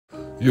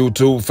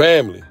YouTube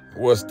family,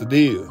 what's the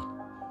deal?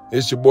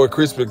 It's your boy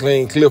Crispy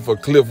Clean Cliff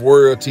of Cliff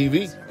World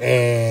TV.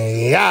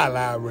 And y'all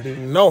already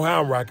know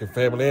how I'm rocking,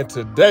 family. And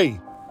today,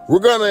 we're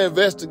going to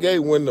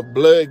investigate when the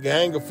blood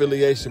gang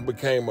affiliation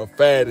became a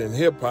fad in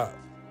hip-hop.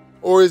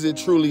 Or is it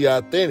truly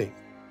authentic?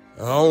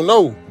 I don't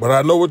know, but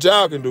I know what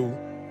y'all can do.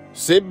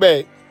 Sit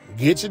back,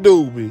 get your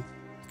doobie,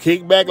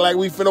 kick back like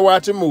we finna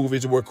watch a movie.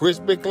 It's your boy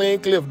Crispy Clean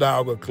Cliff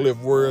Dog of Cliff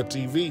World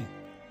TV.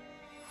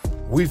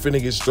 We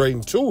finna get straight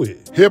into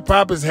it.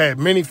 Hip-hop has had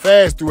many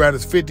fads throughout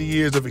its 50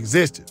 years of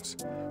existence.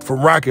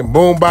 From rocking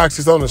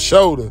boomboxes on the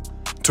shoulder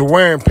to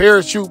wearing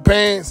parachute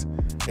pants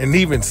and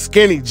even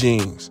skinny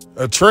jeans.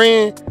 A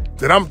trend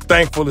that I'm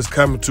thankful is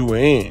coming to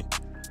an end.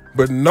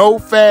 But no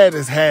fad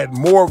has had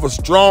more of a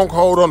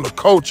stronghold on the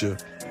culture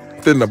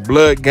than the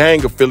blood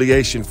gang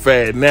affiliation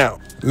fad now.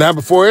 Now,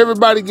 before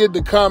everybody get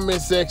the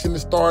comment section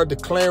and start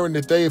declaring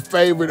that their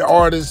favorite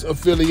artist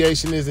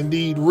affiliation is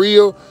indeed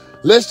real,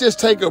 let's just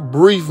take a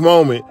brief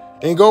moment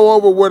and go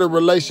over where the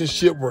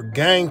relationship with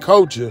gang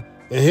culture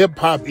and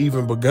hip-hop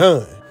even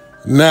begun.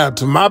 Now,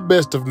 to my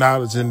best of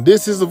knowledge, and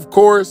this is, of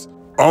course,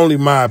 only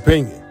my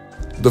opinion,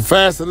 the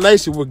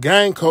fascination with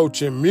gang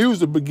culture and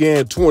music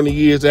began 20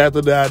 years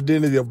after the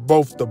identity of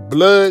both the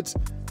Bloods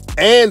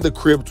and the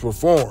Crips were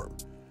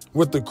formed,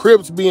 with the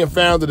Crips being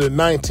founded in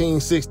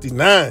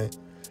 1969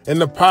 and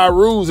the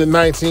Pyrus in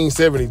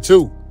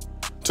 1972.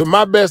 To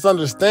my best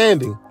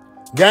understanding,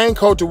 gang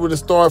culture would have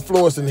started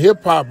influencing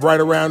hip-hop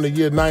right around the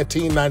year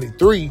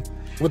 1993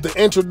 with the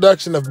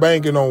introduction of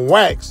Bangin' on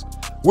Wax,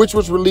 which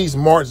was released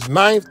March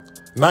 9th,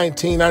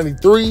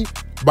 1993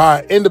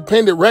 by an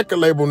independent record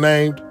label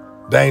named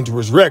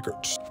Dangerous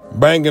Records.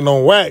 Bangin'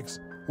 on Wax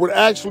would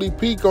actually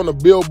peak on the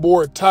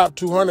Billboard Top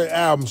 200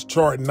 Albums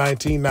chart in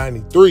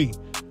 1993.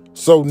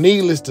 So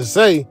needless to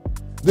say,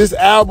 this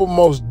album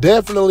most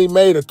definitely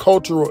made a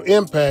cultural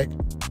impact,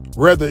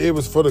 whether it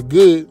was for the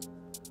good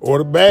or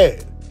the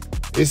bad.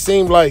 It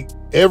seemed like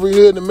every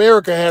hood in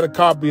America had a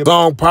copy of the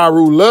song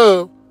Pyru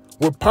Love,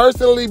 would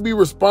personally be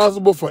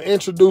responsible for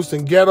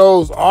introducing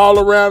ghettos all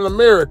around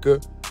America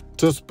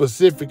to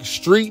specific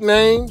street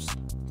names,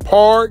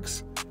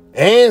 parks,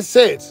 and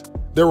sets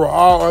that were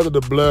all under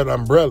the Blood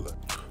umbrella.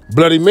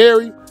 Bloody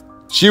Mary,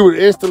 she would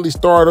instantly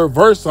start her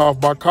verse off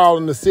by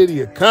calling the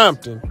city of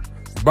Compton,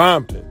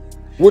 Bompton,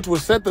 which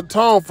would set the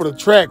tone for the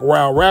track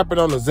while rapping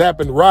on the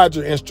Zappin'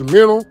 Roger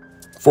instrumental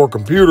for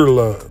Computer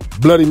Love.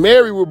 Bloody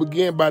Mary would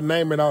begin by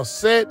naming out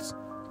sets,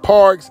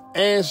 parks,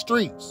 and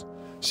streets.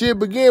 She'd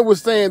begin with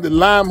saying that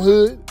Lime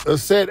Hood, a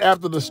set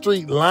after the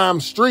street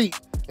Lime Street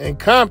in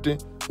Compton,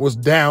 was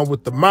down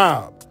with the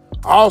mob,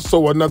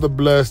 also another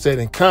Blood set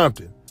in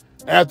Compton.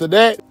 After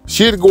that,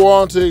 she'd go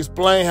on to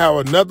explain how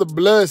another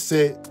Blood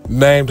set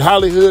named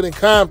Hollywood in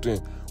Compton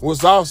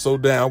was also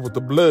down with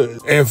the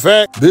Bloods. In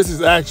fact, this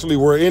is actually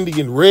where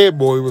Indian Red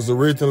Boy was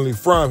originally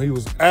from. He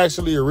was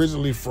actually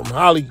originally from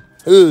Hollywood,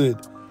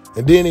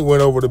 and then he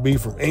went over to be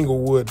from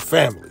Inglewood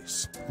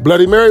families.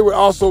 Bloody Mary would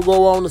also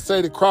go on to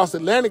say that Cross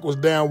Atlantic was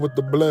down with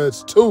the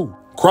Bloods too.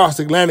 Cross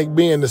Atlantic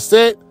being the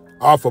set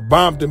off of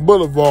Bompton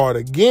Boulevard,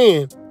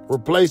 again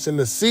replacing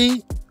the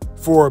C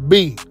for a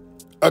B,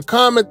 a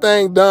common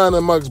thing done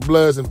amongst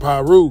Bloods and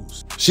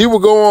Pyrus. She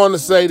would go on to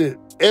say that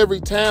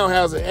every town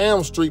has an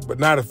Elm Street but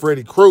not a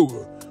Freddy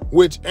Krueger,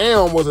 which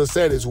Elm was a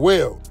set as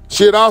well.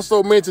 She had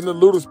also mentioned the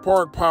Ludus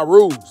Park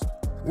Pyrus,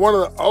 one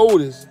of the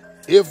oldest,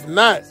 if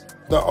not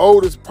the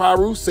oldest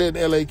Pyru set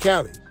in LA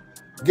County.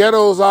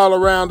 Ghettos all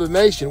around the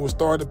nation would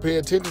start to pay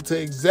attention to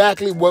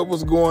exactly what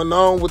was going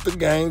on with the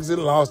gangs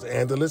in Los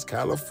Angeles,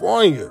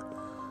 California.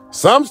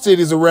 Some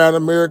cities around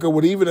America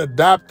would even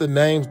adopt the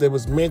names that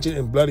was mentioned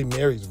in Bloody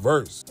Mary's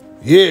verse.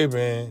 Yeah,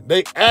 man,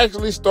 they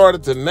actually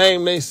started to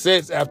name their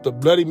sets after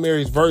Bloody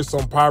Mary's verse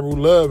on Pyru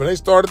Love, and they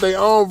started their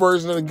own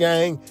version of the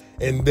gang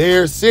in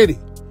their city.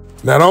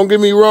 Now, don't get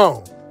me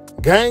wrong.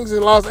 Gangs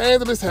in Los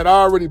Angeles had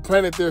already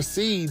planted their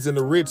seeds in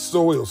the rich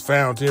soils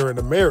found here in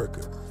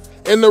America.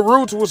 And the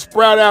roots would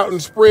sprout out and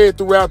spread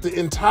throughout the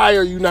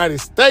entire United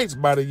States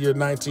by the year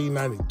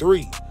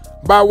 1993,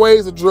 by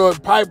ways of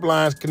drug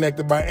pipelines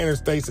connected by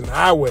interstates and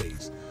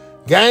highways.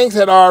 Gangs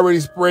had already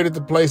spread it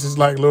to places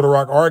like Little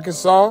Rock,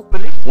 Arkansas.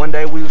 One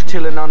day we was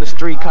chilling on the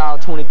street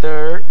called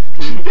 23rd.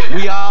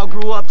 We all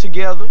grew up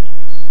together.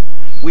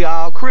 We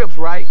all Crips,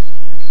 right?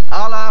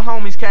 All our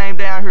homies came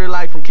down here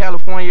like from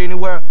California,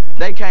 anywhere.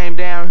 They came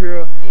down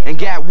here and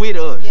got with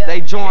us. Yeah.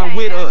 They joined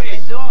with us.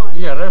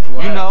 Yeah, that's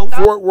right. You know,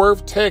 Fort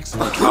Worth,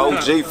 Texas. OG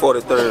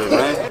 43rd,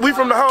 man. We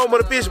from the home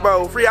of the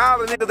fishbowl. Free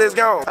all the niggas that's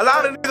gone. A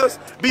lot of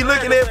niggas be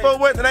looking at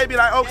Fort Worth and they be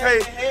like, okay,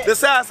 the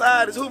south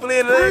side is hooping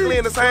in and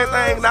Agland the same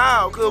thing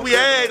now, cause we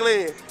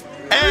Agland.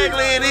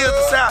 Agland is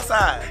the south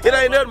side. It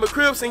ain't nothing but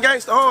Crips and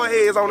gangsta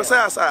hardheads on the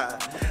south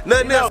side.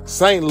 Nothing else.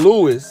 St.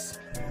 Louis.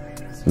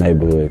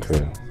 Neighborhood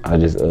crib. I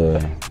just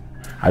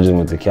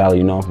went to Cali,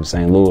 you know, I'm from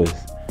St. Louis.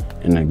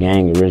 And the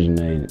gang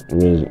originated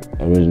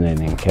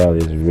in Cali,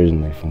 it's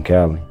originally from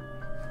Cali.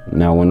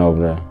 And I went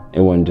over there.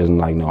 It wasn't just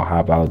like no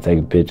hop out, take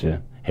a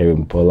picture, hurry up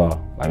and pull off.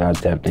 Like I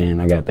tapped in,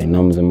 I got their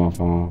numbers in my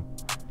phone,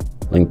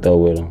 linked up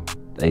with them.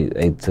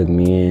 They took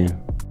me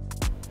in.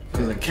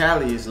 Cause in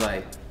Cali it's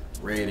like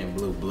red and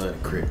blue blood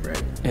Crip,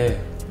 right? Yeah.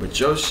 But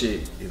your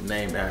shit is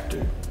named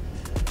after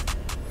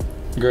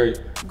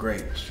Great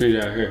street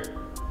out here.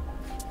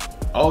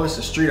 Oh, it's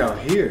a street out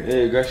here.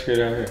 Yeah, Great Street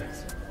out here.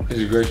 It's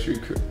a Great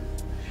Street Crip.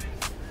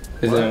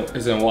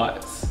 It's in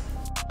Watts.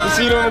 You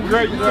see them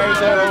great things, a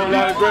whole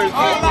lot of great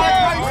things.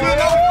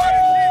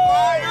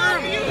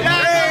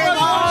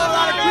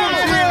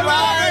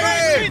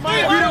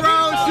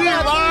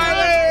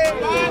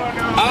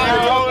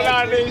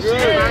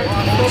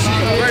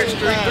 Great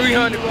Street,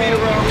 300 feet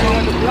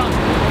around the block.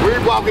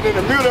 We're walking in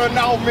the middle of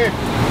no man.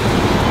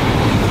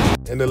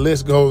 And the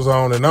list goes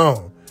on and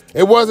on.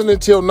 It wasn't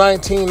until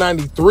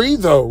 1993,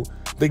 though,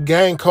 the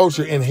gang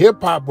culture in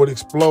hip-hop would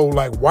explode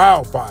like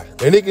wildfire.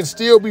 And it can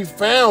still be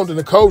found in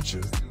the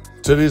culture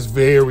to this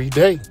very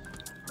day.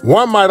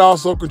 One might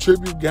also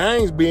contribute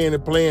gangs being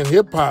and playing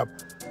hip-hop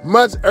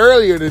much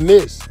earlier than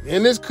this.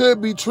 And this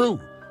could be true.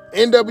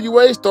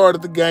 NWA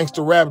started the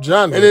gangster rap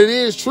genre. And it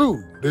is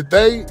true that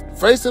they,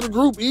 face of the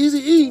group,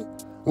 Eazy-E,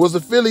 was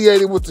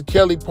affiliated with the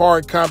Kelly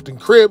Park Compton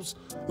Crips,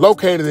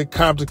 located in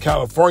Compton,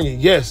 California.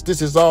 Yes,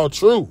 this is all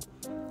true.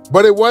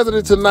 But it wasn't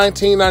until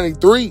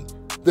 1993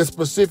 that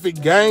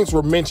specific gangs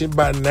were mentioned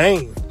by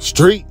name,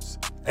 streets,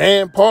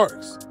 and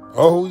parks.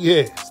 Oh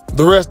yes.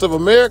 The rest of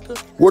America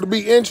would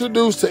be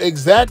introduced to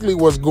exactly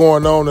what's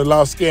going on in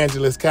Los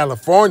Angeles,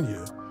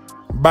 California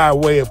by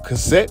way of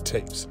cassette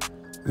tapes.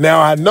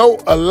 Now, I know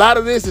a lot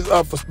of this is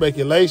up for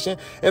speculation,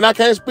 and I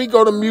can't speak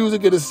on the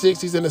music of the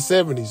 60s and the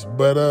 70s,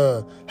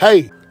 but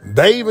hey,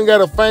 they even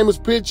got a famous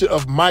picture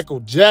of Michael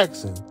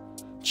Jackson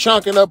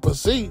chunking up a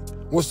seat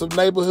with some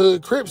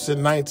neighborhood Crips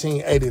in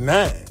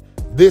 1989.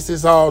 This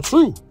is all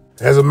true.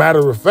 As a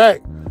matter of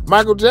fact,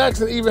 Michael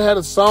Jackson even had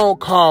a song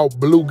called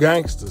Blue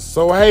Gangsters.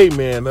 So hey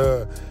man,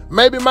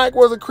 maybe Mike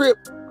was a Crip,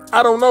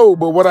 I don't know,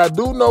 but what I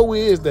do know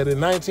is that in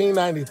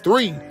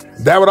 1993,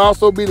 that would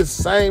also be the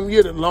same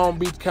year that Long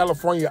Beach,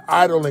 California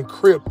idol and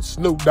Crip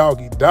Snoop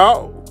Doggy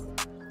Dogg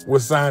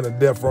was signed to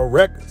Death Row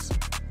Records,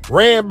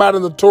 ran by the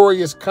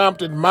notorious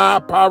Compton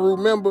Mob Piru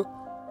member,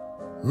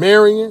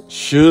 Marion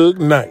Suge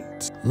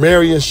Knight.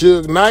 Marion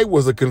Suge Knight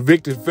was a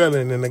convicted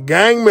felon and a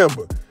gang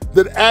member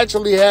that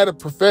actually had a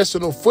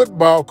professional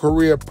football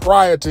career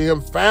prior to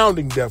him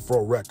founding Death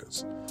Row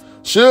Records.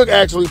 Suge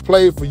actually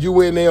played for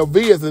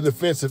UNLV as a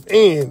defensive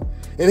end,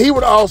 and he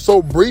would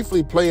also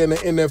briefly play in the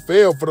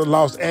NFL for the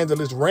Los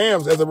Angeles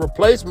Rams as a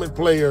replacement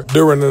player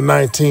during the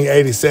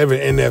 1987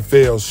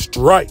 NFL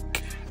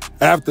strike.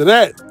 After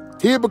that,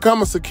 he had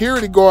become a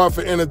security guard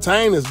for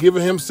entertainers,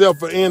 giving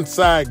himself an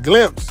inside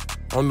glimpse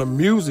on the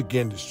music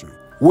industry.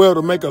 Well,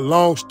 to make a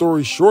long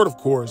story short, of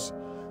course,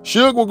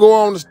 Suge would go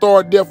on to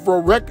start Death Row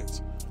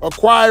Records,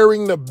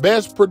 acquiring the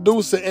best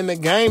producer in the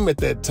game at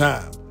that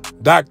time,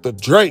 Dr.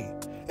 Dre,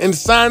 and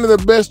signing the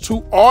best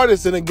two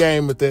artists in the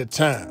game at that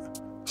time,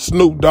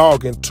 Snoop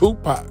Dogg and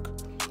Tupac.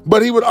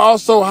 But he would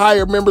also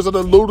hire members of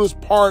the Ludus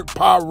Park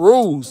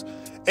Pirus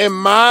and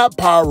Mob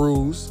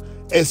Pirus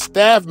as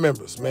staff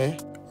members, man.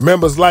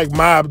 Members like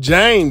Mob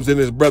James and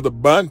his brother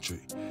Buntry.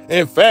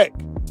 In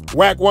fact,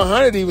 Wack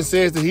 100 even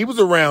says that he was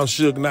around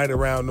Suge Knight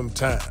around them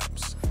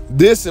times.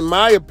 This, in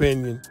my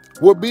opinion,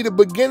 would be the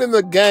beginning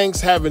of gangs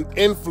having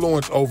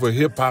influence over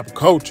hip-hop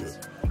culture.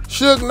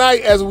 Suge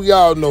Knight, as we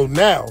all know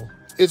now,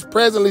 is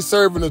presently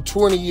serving a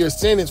 20-year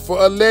sentence for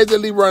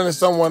allegedly running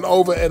someone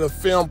over at a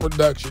film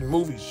production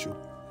movie shoot.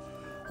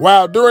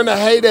 While during the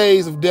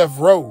heydays of Death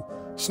Row,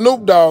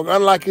 Snoop Dogg,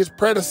 unlike his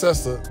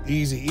predecessor,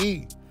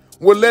 Eazy-E,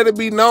 would let it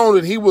be known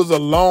that he was a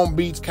Long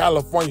Beach,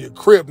 California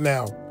Crip.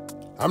 Now,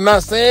 I'm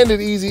not saying that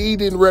Eazy-E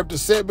didn't rep the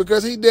set,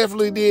 because he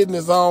definitely did in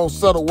his own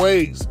subtle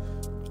ways.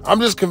 I'm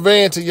just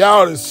conveying to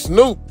y'all that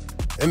Snoop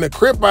and the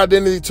Crip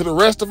identity to the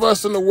rest of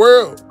us in the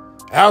world,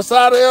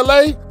 outside of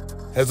LA,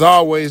 has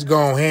always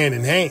gone hand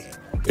in hand.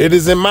 It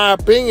is in my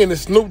opinion that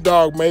Snoop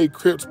Dogg made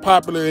Crips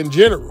popular in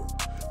general,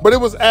 but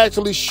it was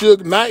actually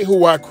Suge Knight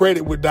who I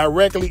credit with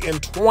directly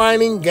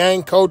entwining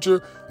gang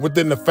culture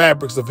within the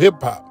fabrics of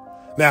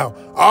hip-hop. Now,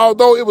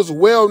 although it was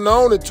well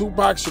known that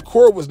Tupac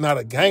Shakur was not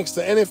a gangster,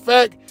 and in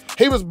fact,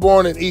 he was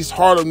born in East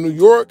Harlem, New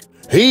York,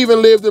 he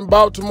even lived in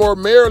Baltimore,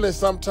 Maryland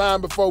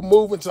sometime before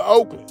moving to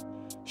Oakland.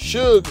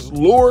 Suge's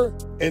lure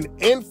and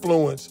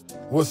influence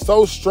was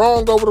so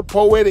strong over the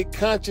poetic,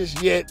 conscious,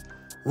 yet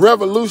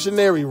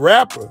revolutionary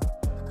rapper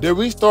that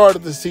we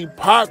started to see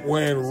Pac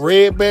wearing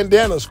red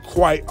bandanas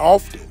quite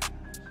often.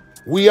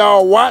 We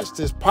all watched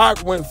as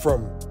Pac went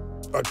from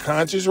a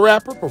conscious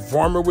rapper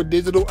performing with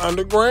Digital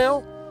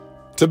Underground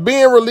to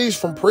being released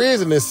from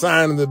prison and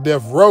signing to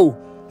Death Row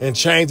and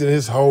changing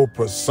his whole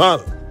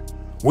persona.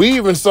 We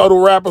even saw the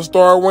rapper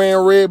start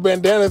wearing red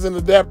bandanas and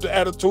adapt the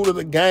attitude of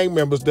the gang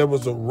members that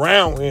was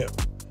around him,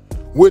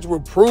 which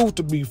would prove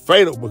to be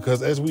fatal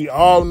because, as we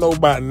all know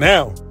by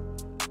now,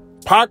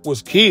 Pac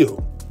was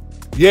killed.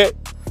 Yet,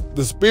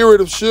 the spirit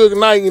of Suge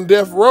Knight and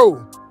Death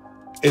Row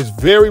is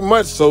very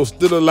much so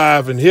still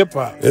alive in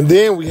hip-hop. And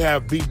then we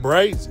have B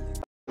Brazy.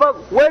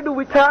 But where do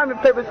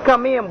retirement papers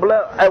come in,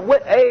 blood? At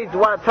what age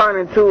do I turn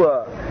into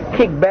a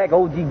kickback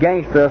OG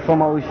gangster or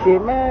some old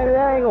shit, man,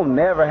 that ain't gonna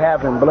never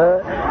happen,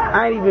 blood.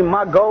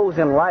 My goals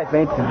in life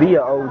ain't to be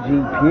an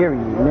OG,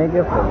 period,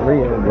 nigga, for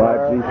real.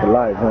 YG for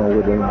life, huh,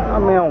 with them? I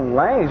mean, on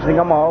lanes,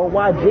 nigga, I'm an old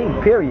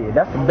YG, period.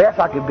 That's the best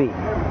I could be.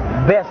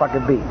 Best I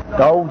could be.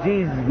 The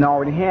OGs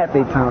already had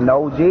their time. The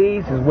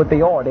OGs is what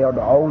they are. They are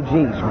the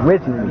OGs,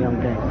 original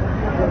young gangsters.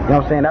 You know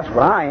what I'm saying? That's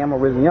what I am,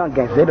 original young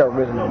gangster. They're the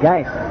original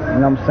gangsters. You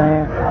know what I'm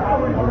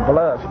saying?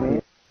 Bloods,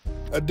 man.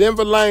 A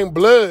Denver Lane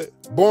Blood,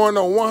 born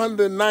on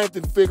 109th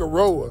and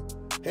Figueroa,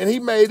 and he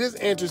made his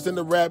entrance in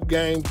the rap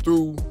game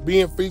through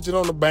being featured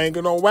on the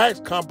Bangin' on Wax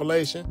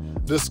compilation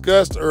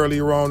discussed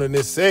earlier on in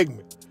this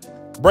segment.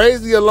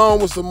 Brazy,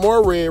 along with some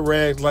more red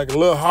rags like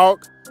Lil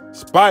Hawk,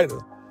 Spider,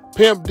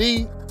 Pimp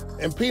D,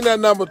 and Peanut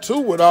Number 2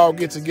 would all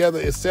get together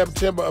in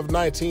September of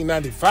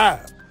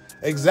 1995,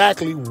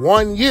 exactly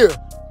 1 year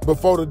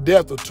before the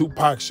death of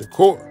Tupac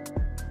Shakur.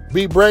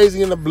 B.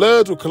 Brazy and the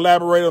Bloods would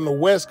collaborate on the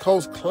West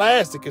Coast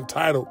classic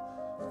entitled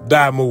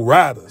Damu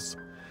Riders.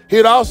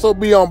 He'd also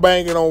be on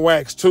Bangin' on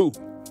Wax too.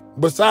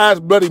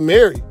 Besides Bloody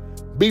Mary,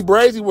 B.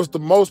 Brazy was the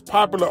most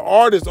popular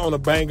artist on the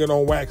Bangin'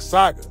 on Wax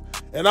saga,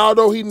 and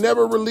although he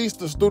never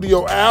released a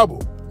studio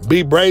album,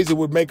 B. Brazy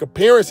would make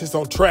appearances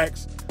on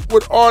tracks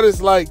with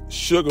artists like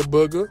Sugar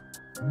Booger,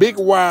 Big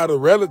Wilder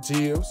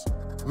Relatives,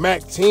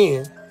 Mac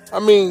 10.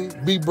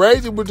 B.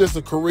 Brazy was just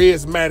a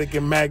charismatic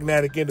and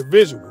magnetic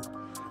individual,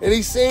 and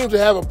he seemed to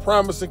have a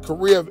promising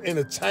career of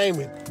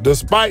entertainment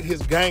despite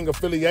his gang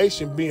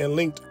affiliation being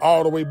linked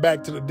all the way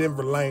back to the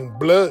Denver Lane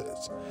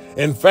Bloods.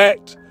 In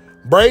fact,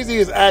 Brazy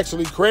is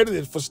actually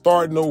credited for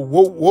starting a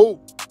whoop whoop,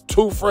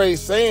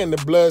 two-phrase saying the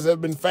Bloods have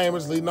been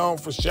famously known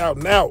for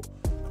shouting out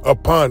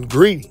upon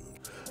greeting.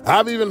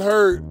 I've even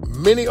heard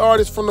many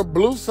artists from the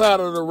blue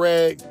side of the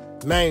rag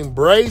named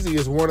Brazy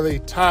as one of their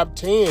top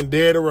 10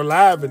 dead or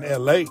alive in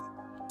LA.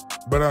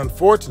 But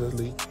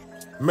unfortunately,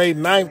 May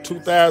 9th,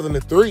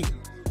 2003,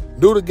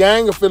 due to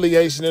gang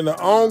affiliation and the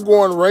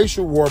ongoing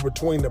racial war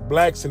between the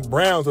blacks and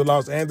browns of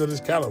Los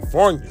Angeles,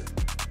 California,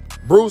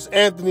 Bruce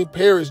Anthony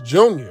Parrish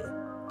Jr.,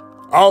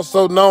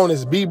 also known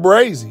as B.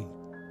 Brazy,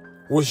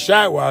 was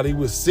shot while he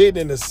was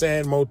sitting in the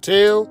Sand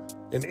Motel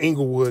in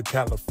Inglewood,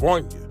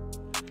 California.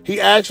 He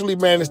actually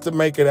managed to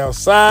make it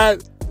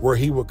outside, where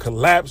he would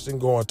collapse and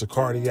go into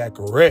cardiac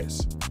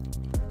arrest.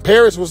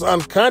 Parrish was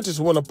unconscious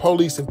when the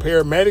police and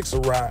paramedics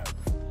arrived.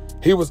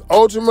 He was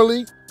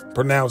ultimately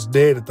pronounced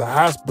dead at the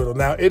hospital.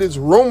 Now, it is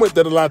rumored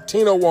that a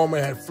Latino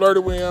woman had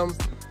flirted with him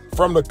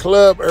from the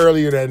club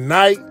earlier that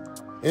night,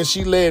 and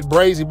she led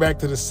Brazy back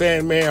to the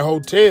Sandman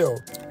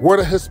Hotel, where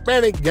the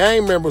Hispanic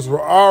gang members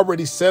were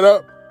already set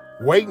up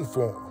waiting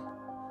for him.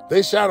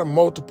 They shot him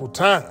multiple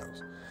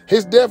times.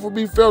 His death would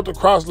be felt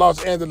across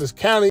Los Angeles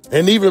County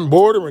and even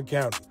bordering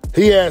county.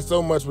 He had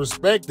so much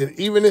respect that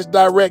even his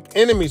direct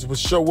enemies would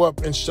show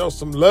up and show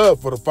some love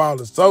for the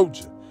fallen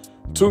soldier.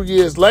 2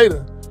 years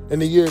later, in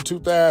the year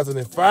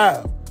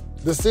 2005,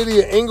 the city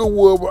of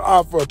Inglewood would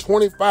offer a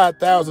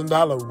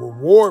 $25,000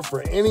 reward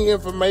for any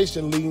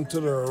information leading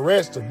to the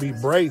arrest of B.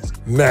 Brazy.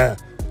 Now,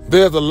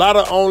 there's a lot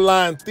of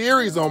online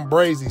theories on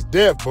Brazy's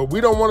death, but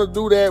we don't want to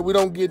do that. We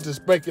don't get into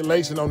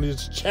speculation on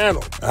this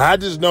channel. I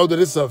just know that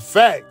it's a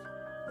fact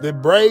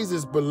that Brazy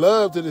is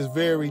beloved to this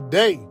very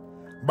day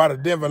by the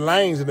Denver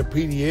Lanes and the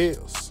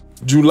PDLs.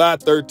 July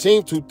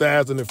 13,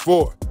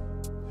 2004.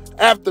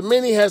 After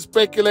many had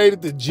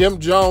speculated that Jim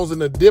Jones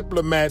and the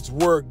Diplomats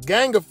were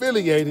gang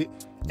affiliated,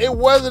 it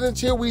wasn't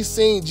until we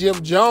seen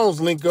Jim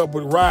Jones link up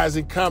with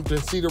rising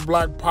Compton Cedar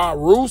Block Pop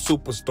Rule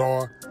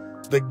superstar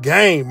The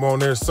Game on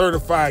their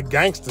Certified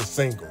Gangster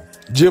single.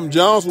 Jim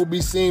Jones will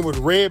be seen with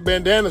red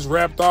bandanas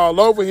wrapped all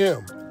over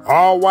him,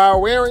 all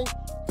while wearing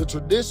the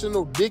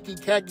traditional Dickie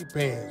khaki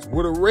pants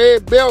with a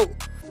red belt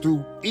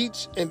through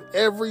each and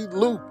every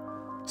loop,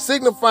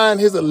 signifying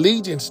his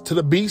allegiance to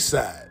the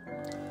B-side.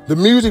 The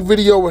music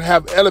video would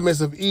have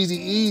elements of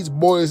Eazy-E's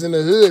Boys in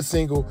the Hood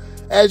single,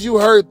 as you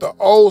heard the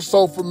old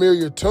so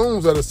familiar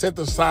tunes of the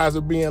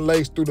synthesizer being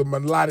laced through the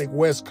melodic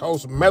West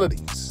Coast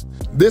melodies.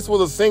 This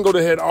was a single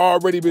that had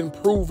already been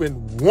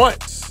proven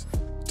once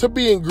to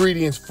be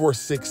ingredients for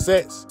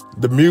success.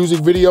 The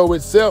music video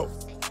itself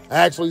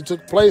actually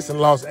took place in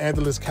Los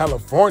Angeles,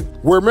 California,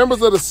 where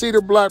members of the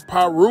Cedar Block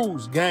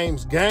Paru's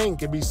Games Gang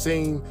can be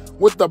seen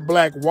with the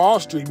Black Wall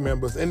Street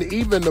members, and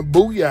even the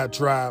Booyah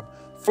Tribe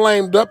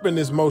flamed up in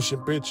this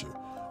motion picture,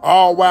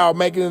 all while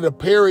making it a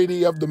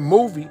parody of the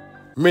movie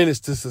Menace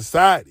to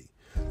Society.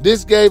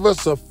 This gave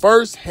us a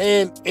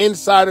first-hand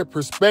insider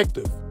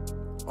perspective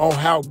on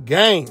how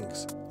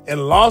gangs in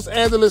Los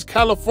Angeles,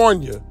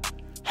 California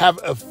have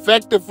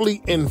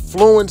effectively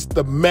influenced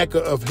the mecca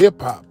of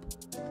hip-hop,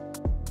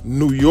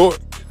 New York.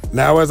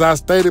 Now, as I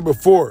stated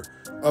before,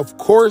 of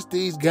course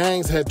these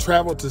gangs had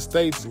traveled to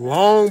states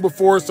long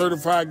before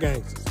certified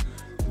gangsters.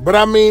 But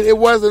I mean, it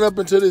wasn't up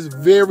until this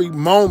very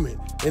moment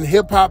in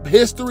hip-hop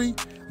history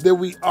that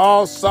we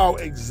all saw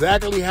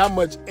exactly how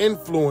much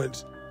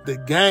influence the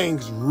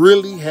gangs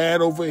really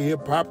had over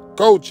hip-hop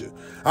culture.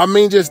 I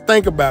mean, just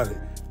think about it.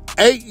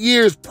 8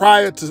 years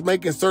prior to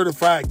making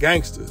Certified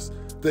Gangsters,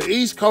 the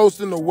East Coast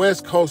and the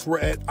West Coast were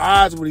at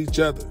odds with each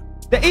other.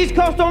 The East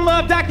Coast don't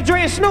love Dr.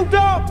 Dre and Snoop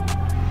Dogg.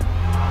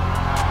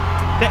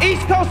 The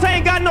East Coast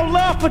ain't got no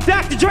love for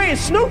Dr. Dre and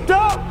Snoop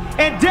Dogg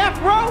and Death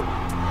Row.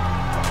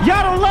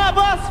 Y'all don't love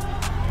us.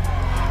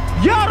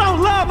 Y'all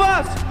don't love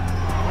us.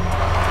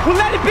 Well,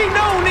 let it be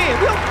known then.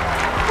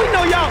 We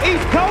know y'all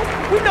East Coast.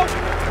 We know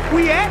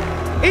we at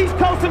East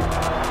Coast and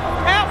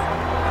F.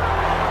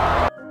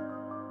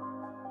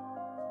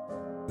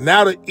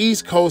 Now the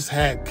East Coast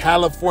had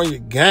California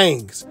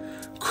gangs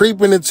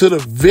creeping into the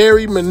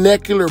very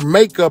molecular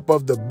makeup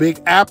of the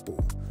Big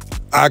Apple.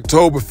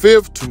 October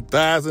 5th,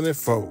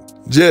 2004.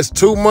 Just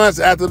 2 months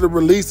after the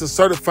release of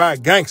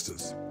Certified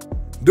Gangsters.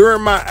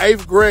 During my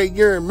 8th grade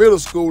year in middle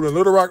school in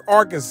Little Rock,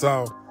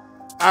 Arkansas,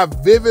 I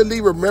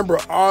vividly remember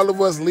all of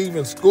us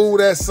leaving school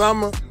that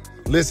summer,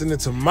 listening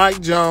to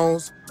Mike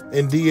Jones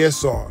and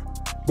DSR.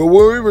 But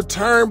when we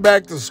returned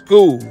back to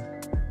school,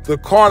 the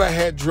Carter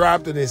had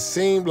dropped and it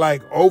seemed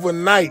like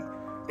overnight,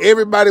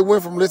 everybody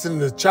went from listening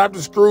to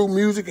Chopper Screw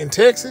music in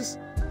Texas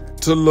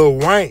to Lil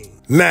Wayne.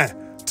 Now,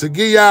 to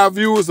give y'all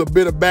viewers a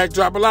bit of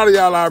backdrop, a lot of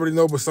y'all already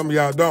know, but some of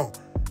y'all don't.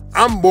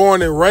 I'm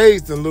born and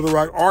raised in Little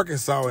Rock,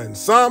 Arkansas, and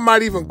some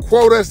might even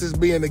quote us as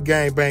being the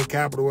gangbang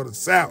capital of the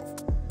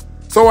South.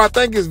 So I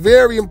think it's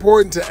very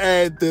important to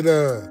add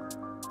that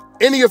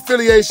any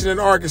affiliation in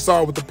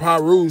Arkansas with the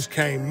Pirus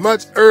came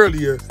much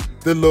earlier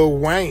than Lil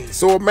Wayne.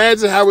 So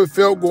imagine how it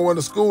felt going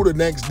to school the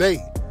next day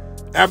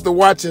after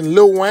watching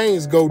Lil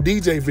Wayne's Go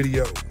DJ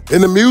video.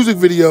 In the music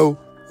video,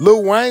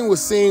 Lil Wayne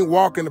was seen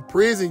walking the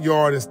prison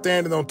yard and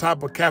standing on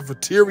top of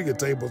cafeteria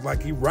tables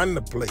like he run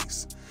the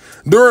place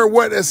during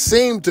what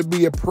seemed to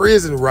be a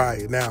prison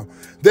riot. Now,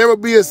 there will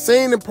be a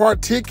scene in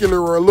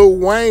particular where Lil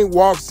Wayne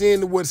walks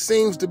into what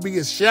seems to be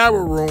a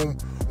shower room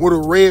with a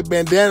red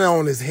bandana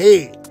on his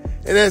head.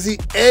 And as he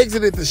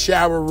exited the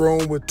shower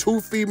room with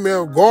 2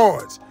 female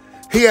guards,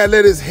 he had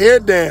let his hair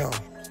down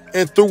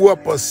and threw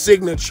up a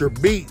signature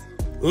beat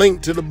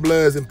linked to the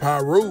Bloods and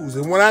Pirus.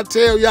 And when I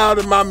tell y'all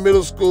that my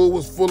middle school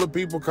was full of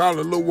people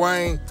calling Lil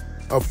Wayne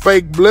a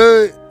fake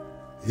blood,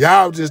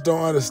 y'all just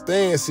don't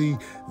understand. See,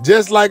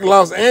 just like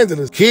Los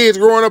Angeles, kids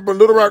growing up in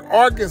Little Rock,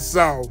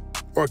 Arkansas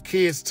are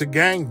kids to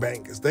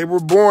gangbangers. They were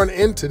born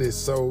into this,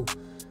 so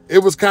it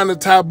was kind of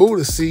taboo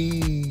to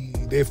see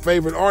their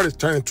favorite artist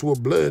turn into a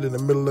blood in the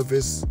middle of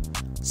his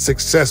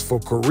successful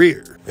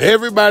career.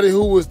 Everybody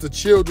who was the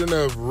children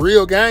of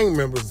real gang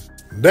members,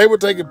 they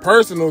would take it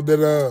personal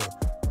that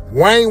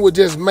Wayne would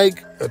just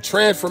make a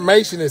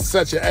transformation at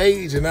such an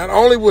age, and not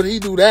only would he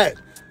do that,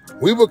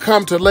 we would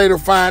come to later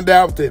find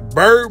out that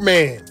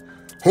Birdman,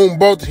 whom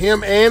both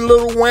him and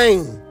Lil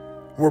Wayne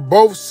were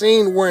both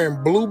seen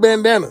wearing blue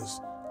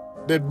bandanas,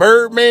 that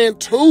Birdman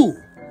too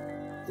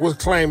was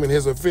claiming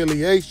his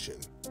affiliation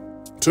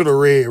to the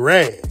Red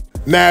Rag.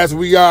 Now, as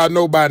we all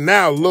know by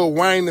now, Lil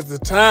Wayne at the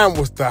time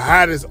was the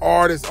hottest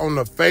artist on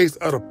the face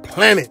of the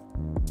planet.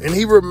 And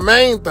he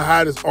remained the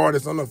hottest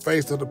artist on the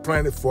face of the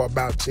planet for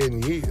about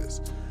 10 years.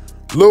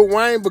 Lil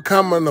Wayne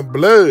becoming a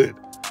blood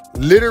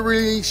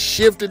literally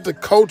shifted the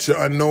culture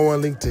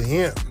unknowingly to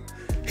him.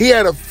 He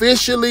had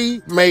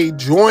officially made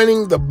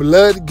joining the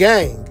Blood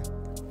gang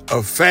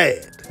a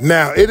fad.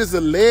 Now, it is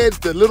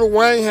alleged that Lil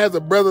Wayne has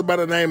a brother by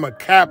the name of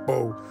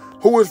Capo,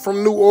 who is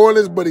from New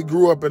Orleans, but he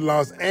grew up in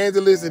Los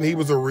Angeles, and he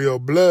was a real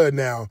blood.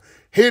 Now,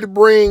 here to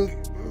bring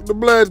the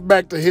Bloods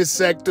back to his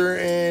sector,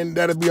 and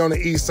that'll be on the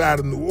east side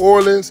of New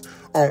Orleans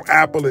on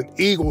Apple and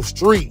Eagle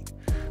Street.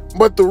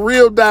 But the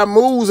real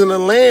Damoos in the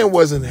land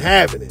wasn't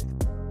having it.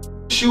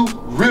 You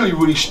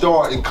really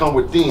start and come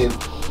within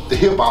the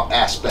hip-hop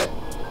aspect.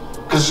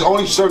 Because there's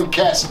only certain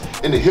cats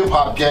in the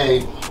hip-hop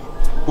game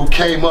who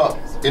came up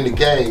in the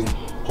game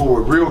who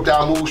were real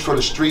Damoos for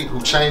the street,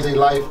 who changed their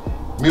life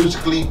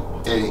musically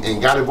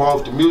and got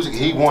involved with the music.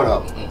 He one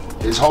of them.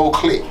 His whole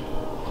clique. You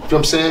know what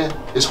I'm saying?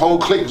 His whole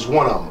clique is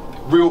one of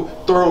them. Real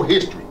thorough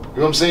history. You know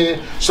what I'm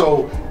saying?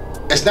 So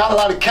it's not a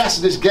lot of cats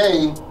in this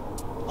game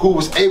who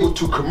was able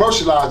to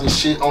commercialize this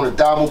shit on a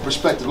Damo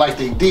perspective like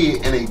they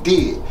did, and they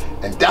did.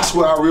 And that's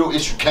where our real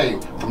issue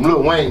came from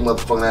Lil Wayne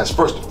motherfucking ass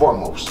first and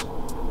foremost.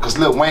 Because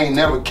Lil Wayne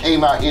never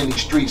came out here in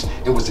these streets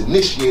and was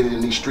initiated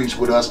in these streets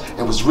with us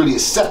and was really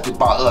accepted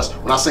by us.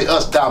 When I say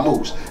us,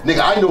 Damoos.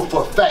 Nigga, I know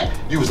for a fact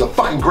you was a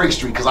fucking great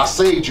street because I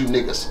saved you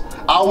niggas.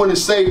 I went and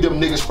saved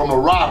them niggas from a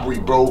robbery,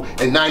 bro,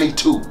 in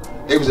 '92.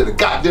 They was at a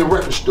goddamn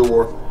record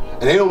store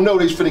and they don't know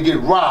they was finna get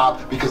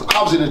robbed because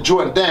I was in the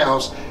Jordan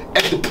Downs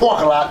at the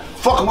parking lot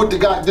fucking with the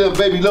goddamn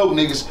Baby Low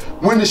niggas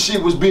when the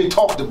shit was being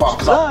talked about.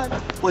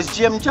 Blood was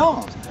Jim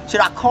Jones.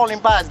 Should I call him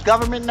by his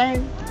government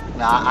name?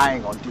 Nah, I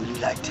ain't gonna do you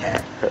like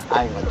that.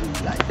 I ain't gonna do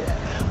you like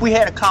that. We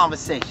had a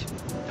conversation.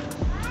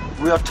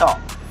 Real talk.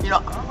 You know,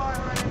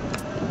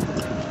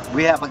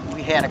 we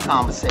had a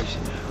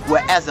conversation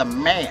where as a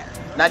man,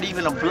 not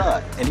even a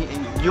blood, and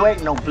you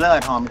ain't no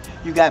blood, homie.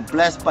 You got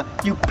blessed, but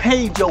you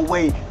paid your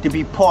way to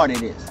be part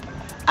of this.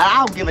 And I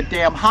don't give a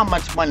damn how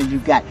much money you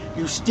got.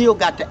 You still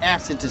got to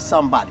answer to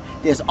somebody.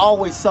 There's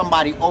always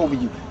somebody over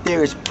you.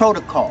 There is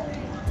protocol.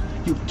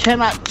 You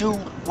cannot do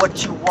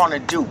what you want to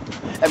do.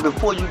 And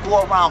before you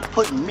go around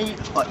putting me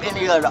or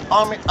any of the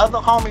other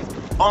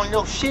homies on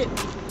your shit,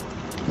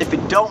 if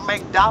it don't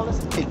make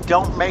dollars, it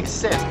don't make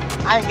sense.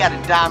 I ain't got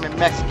a dime in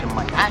Mexican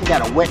money. I ain't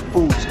got a wet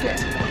food stamp.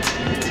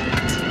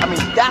 I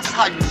mean, that's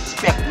how you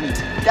respect me.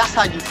 That's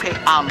how you pay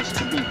homage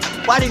to me.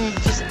 Why didn't you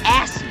just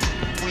ask me?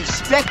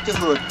 Respect the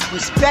hood,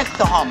 respect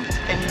the homies,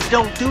 and you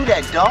don't do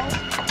that, dog.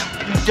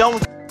 You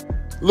don't.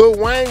 Lil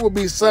Wayne would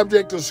be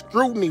subject to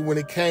scrutiny when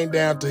it came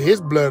down to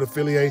his blood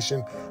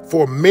affiliation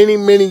for many,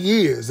 many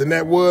years, and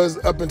that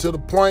was up until the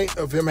point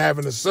of him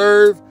having to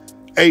serve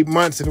 8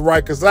 months in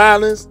Rikers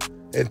Island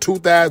in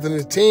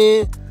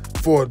 2010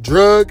 for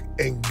drug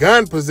and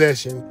gun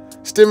possession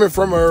stemming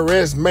from an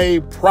arrest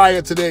made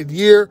prior to that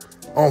year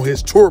on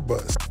his tour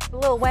bus.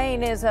 Lil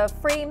Wayne is a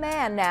free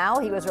man now.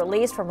 He was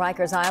released from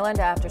Rikers Island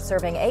after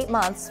serving 8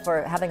 months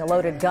for having a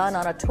loaded gun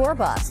on a tour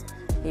bus.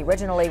 He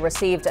originally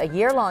received a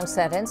year-long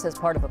sentence as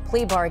part of a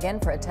plea bargain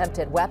for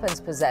attempted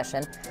weapons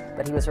possession,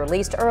 but he was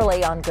released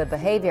early on good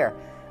behavior.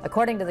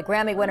 According to the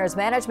Grammy winner's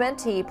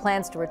management, he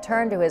plans to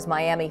return to his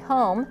Miami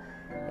home.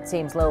 It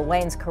seems Lil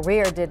Wayne's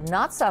career did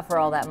not suffer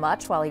all that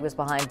much while he was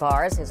behind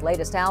bars. His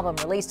latest album,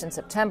 released in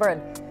September,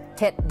 and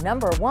hit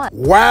 #1.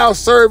 While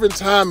serving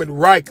time at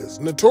Rikers,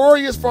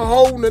 notorious for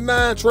holding the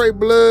 9 Trey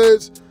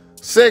Bloods,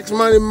 Sex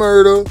Money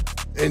Murder,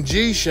 and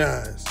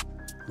G-Shines,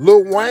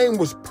 Lil Wayne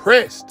was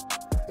pressed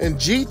and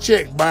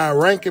G-checked by a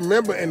ranking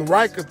member in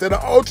Rikers that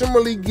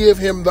ultimately give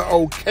him the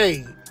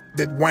okay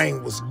that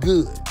Wayne was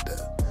good.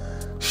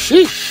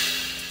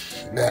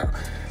 Sheesh. Now,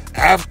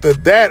 after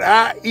that,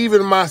 I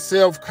even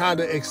myself kind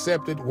of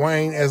accepted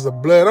Wayne as a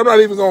blood. I'm not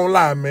even gonna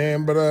lie,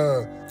 man, but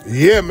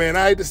yeah, man,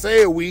 I hate to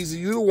say it, Weezy,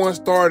 you the one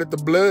started the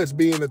Bloods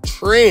being a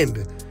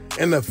trend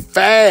and a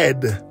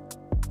fad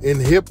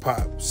in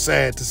hip-hop,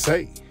 sad to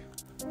say.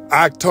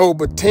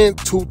 October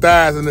 10th,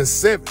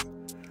 2007,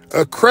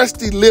 a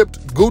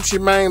crusty-lipped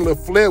Gucci Mane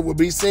LaFleur would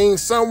be seen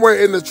somewhere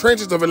in the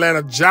trenches of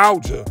Atlanta,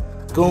 Georgia,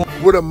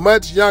 with a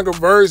much younger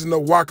version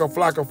of Waka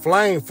Flocka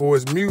Flame for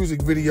his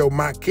music video,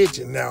 My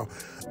Kitchen. Now,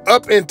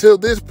 up until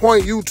this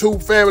point,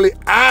 YouTube family,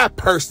 I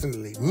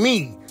personally,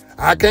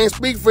 I can't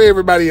speak for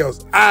everybody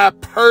else, I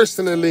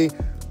personally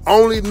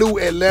only knew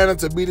Atlanta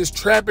to be this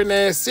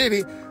trapping-ass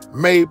city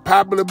made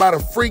popular by the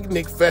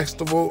Freaknik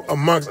Festival,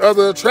 amongst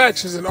other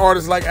attractions and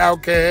artists like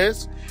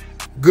Outkast,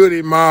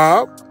 Goody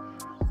Mob,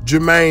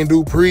 Jermaine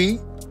Dupri,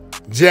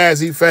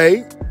 Jazzy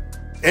Faye,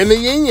 and the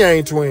Yin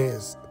Yang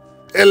Twins.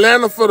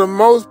 Atlanta, for the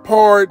most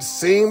part,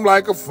 seemed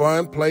like a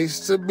fun place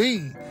to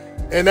be.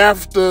 And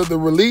after the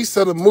release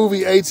of the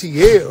movie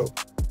ATL,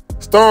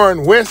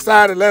 starring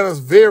Westside Atlanta's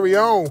very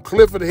own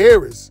Clifford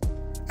Harris,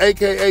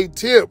 a.k.a.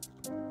 Tip,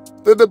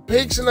 the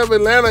depiction of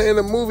Atlanta in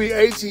the movie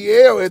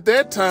ATL at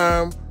that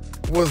time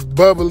was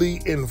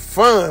bubbly and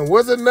fun.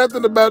 Wasn't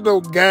nothing about no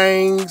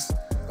gangs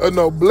or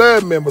no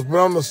blood members, but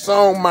on the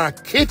song My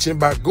Kitchen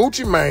by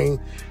Gucci Mane,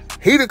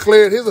 he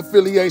declared his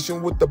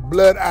affiliation with the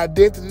blood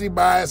identity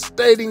by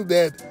stating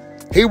that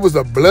he was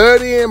a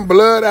blood in,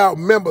 blood out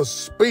member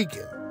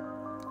speaking,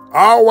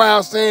 all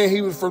while saying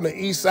he was from the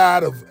east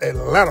side of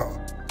Atlanta,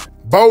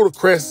 Boulder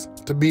Crest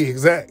to be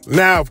exact.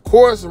 Now, of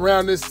course,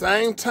 around this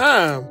same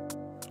time,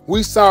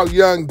 we saw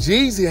Young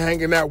Jeezy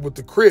hanging out with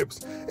the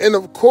Crips. And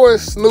of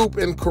course, Snoop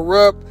and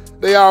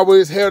Corrupt, they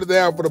always held it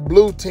down for the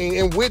blue team,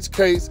 in which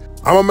case,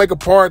 I'm gonna make a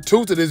part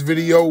 2 to this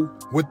video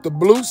with the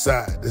blue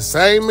side. The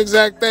same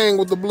exact thing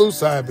with the blue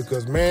side,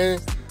 because man,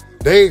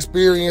 they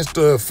experienced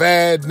a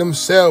fad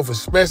themselves,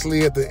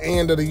 especially at the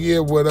end of the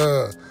year with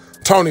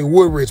Tony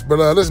Woodrich. But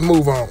let's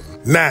move on.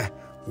 Now,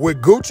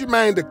 with Gucci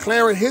Mane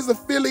declaring his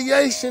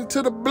affiliation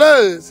to the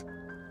Bloods,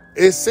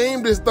 it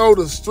seemed as though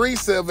the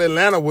streets of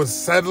Atlanta would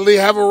suddenly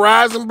have a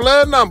rise in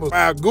blood numbers.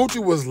 While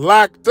Gucci was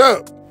locked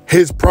up,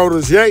 his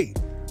protege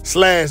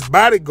 /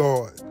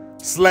 bodyguard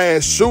 /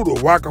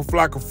 shooter, Waka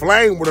Flocka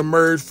Flame, would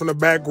emerge from the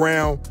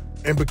background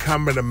and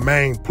becoming the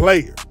main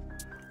player.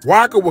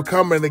 Waka would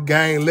come in the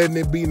game, letting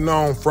it be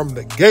known from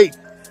the gate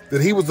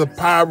that he was a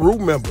Pyru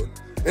member.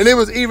 And it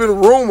was even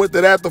rumored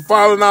that after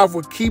falling off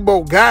with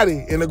Kibo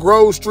Gotti in the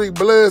Grove Street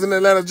Bloods in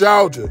Atlanta,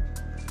 Georgia,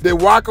 that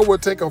Waka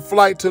would take a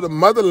flight to the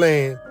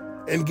motherland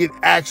and get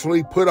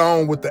actually put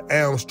on with the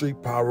Elm Street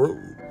Pyru.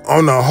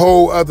 On a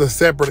whole other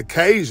separate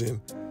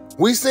occasion,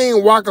 we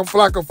seen Waka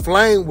Flocka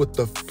Flame with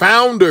the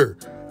founder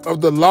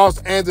of the Los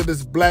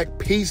Angeles Black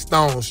Peace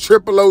Stones,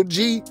 Triple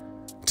OG,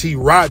 T.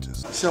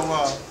 Rogers. So,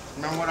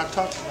 remember what I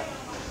talked about?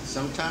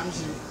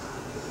 Sometimes you,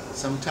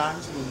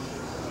 sometimes me,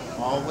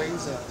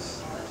 always us.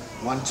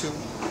 1, 2,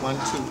 1, 2.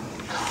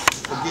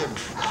 Forgive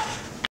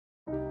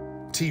me.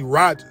 T.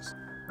 Rogers,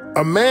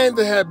 a man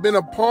that had been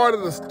a part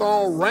of the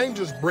Stone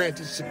Rangers branch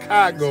in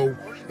Chicago,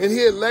 and he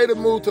had later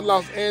moved to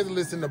Los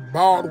Angeles in the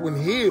Baldwin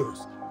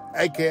Hills,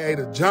 aka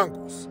the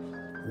Jungles.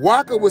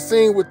 Waka was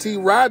seen with T.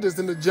 Rogers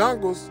in the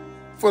Jungles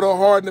for the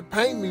Hard in the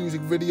Paint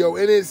music video,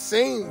 and it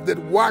seemed that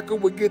Waka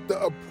would get the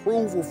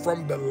approval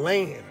from the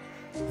land,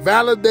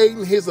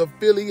 validating his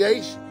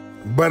affiliation.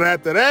 But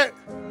after that,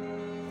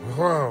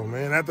 oh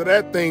man, after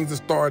that things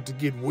started to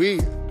get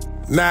weird.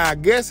 Now, I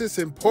guess it's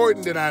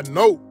important that I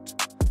note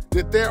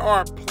that there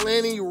are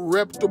plenty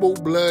reputable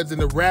bloods in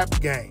the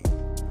rap game.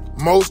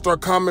 Most are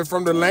coming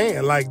from the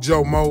land, like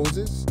Joe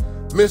Moses,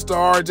 Mr.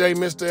 RJ,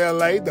 Mr.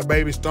 LA, the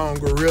Baby Stone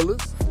Gorillas,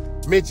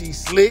 Mitchie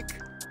Slick,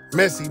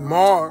 Messy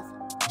Marv,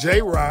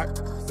 J-Rock,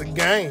 The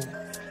Game,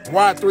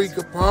 Y3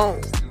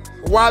 Capone,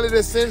 Wally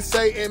the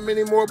Sensei, and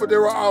many more, but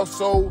there are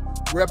also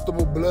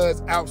reputable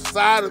bloods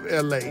outside of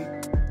LA,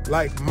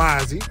 like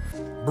Mozzie,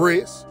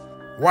 Briss,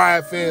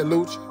 YFN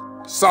Lucci,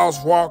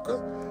 Sauce Walker,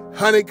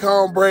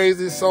 Honeycomb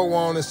Brazy, so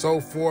on and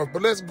so forth.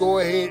 But let's go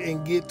ahead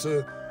and get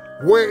to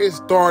where it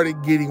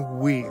started getting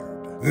weird.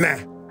 Now,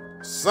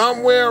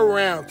 somewhere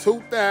around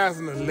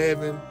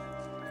 2011,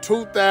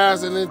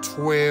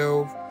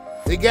 2012,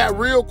 it got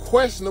real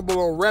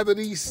questionable on whether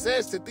these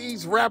sets that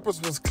these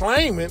rappers was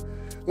claiming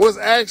was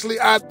actually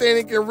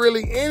authentic and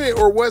really in it,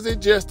 or was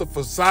it just a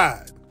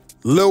facade?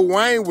 Lil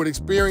Wayne would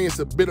experience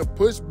a bit of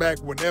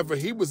pushback whenever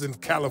he was in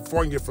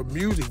California for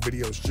music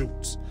video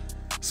shoots.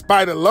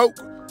 Spider Loc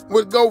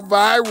would go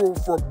viral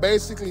for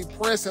basically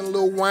pressing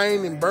Lil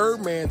Wayne and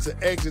Birdman to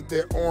exit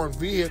their orange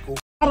vehicle.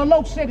 Spider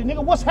Loc said it,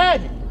 nigga, what's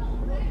happening?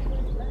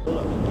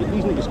 Get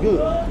these niggas good.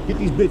 Get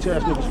these bitch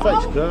ass niggas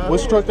face, cuz.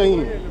 What truck they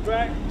in?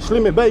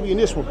 Slim and Baby in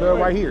this one, cuz,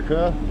 right here,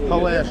 cuz.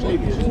 Whole ass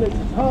niggas. These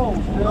niggas hoes,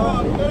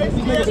 cuz.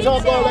 These niggas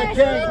talk all that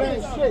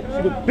gang shit.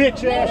 See the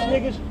bitch ass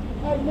niggas?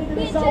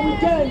 That's how we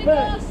gang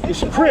bang. It's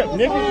Crip,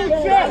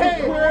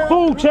 nigga.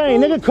 Food chain,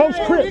 nigga. Coach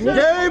Crip, nigga.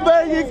 Gang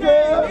banging, cuz.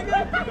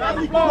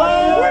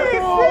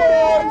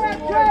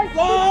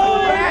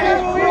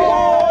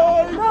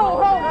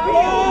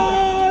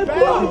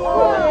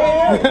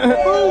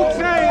 Food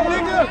chain,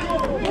 nigga.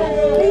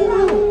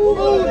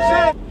 Food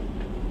chain.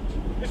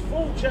 It's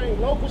food chain.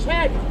 Locals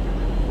had it.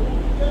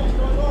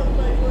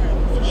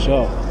 For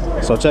sure.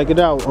 So check it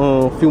out.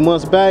 A few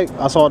months back,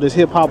 I saw this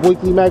Hip Hop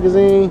Weekly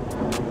magazine.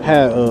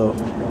 Had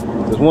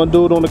there's one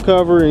dude on the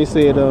cover, and he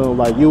said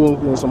like you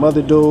and some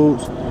other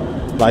dudes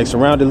like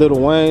surrounded Lil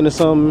Wayne or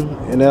something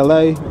in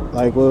LA,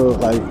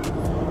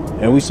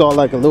 and we saw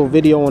like a little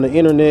video on the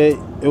internet.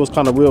 It was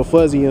kind of real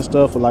fuzzy and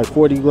stuff with like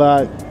 40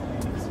 Glock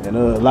and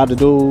a lot of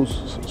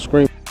dudes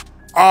screaming.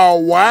 Oh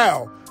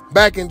wow!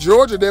 Back in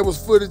Georgia, there was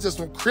footage of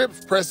some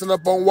Crips pressing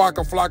up on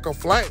Waka Flocka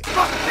Flame.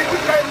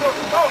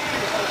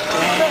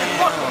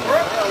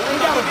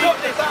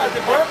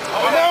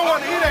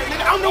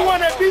 I'm the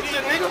one that beat you,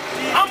 nigga.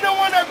 I'm the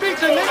one that beat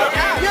you, nigga.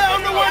 Yeah,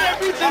 I'm the one that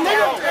beat you,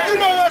 nigga. You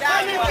know what's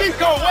happening? Keep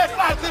going west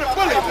side to the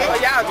bullet, nigga.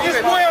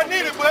 It's well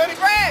needed, buddy.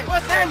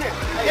 What's happening?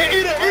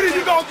 Either you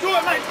gonna do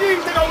it like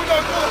these, nigga, we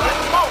gonna do it like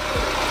smoke.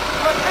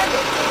 What's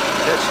happening?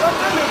 What's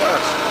happening?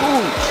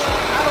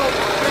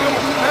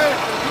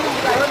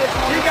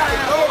 You got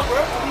it, bro.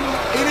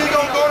 Either you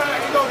gonna go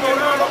down, you gonna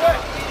go down the way.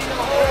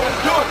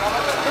 Let's do it.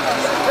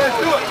 Let's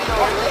do it.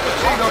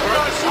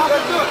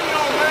 Let's do it.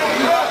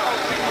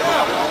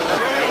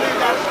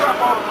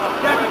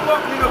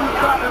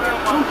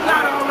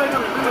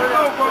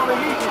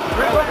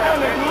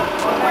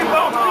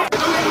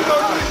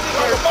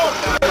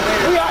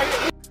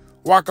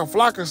 Waka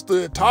Flocka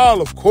stood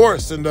tall, of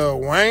course, and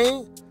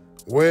Wayne,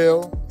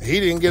 well, he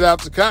didn't get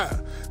out the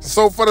car.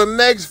 So for the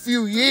next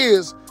few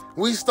years,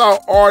 we saw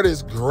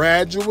artists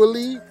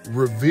gradually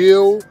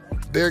reveal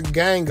their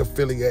gang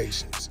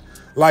affiliations,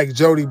 like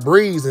Jody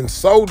Breeze and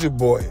Soulja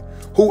Boy,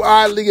 who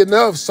oddly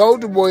enough,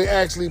 Soulja Boy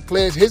actually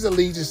pledged his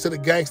allegiance to the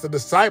Gangsta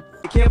Disciple.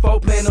 Campo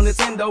playing on this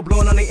endo,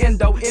 blowing on the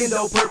endo,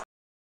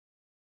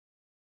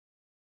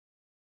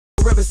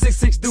 River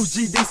 66 do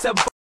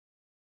GD7.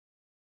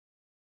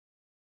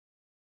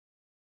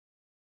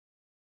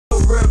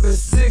 River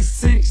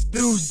 66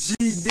 do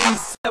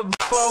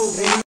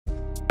GD7.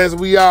 As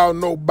we all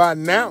know by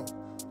now,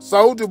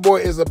 Soulja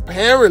Boy is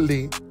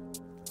apparently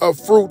a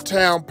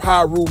Fruittown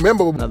Pyru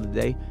member. Another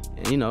day,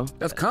 and you know.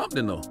 That's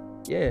Compton though.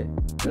 Yeah.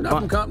 You're not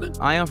from Compton?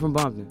 I am from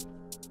Bumpton.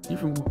 You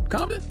from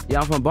Compton?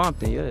 Yeah, I'm from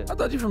Bumpton, yeah. I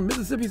thought you from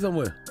Mississippi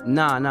somewhere.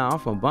 Nah, I'm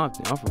from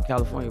Bumpton. I'm from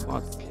California,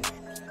 Bumpton.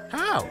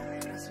 How?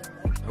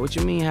 What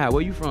you mean how?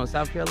 Where you from,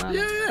 South Carolina?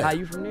 Yeah. How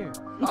you from there?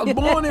 I was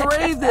born and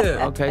raised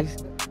there. Okay,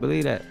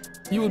 believe that.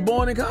 You was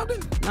born in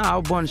Compton? Nah, I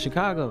was born in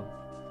Chicago.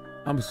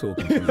 I'm so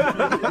confused.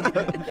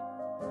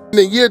 In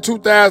the year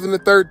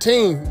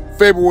 2013,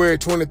 February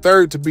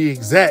 23rd to be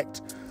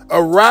exact,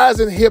 a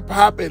rising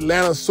hip-hop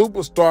Atlanta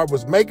superstar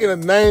was making a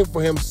name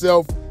for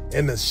himself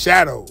in the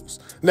shadows.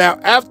 Now,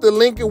 after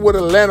linking with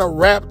Atlanta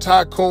rap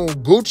tycoon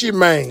Gucci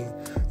Mane,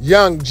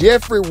 young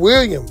Jeffrey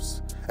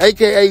Williams,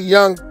 aka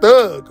Young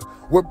Thug,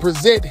 would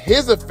present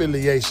his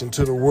affiliation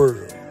to the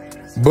world.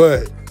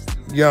 But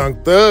Young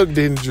Thug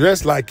didn't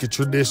dress like your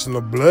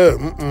traditional blood.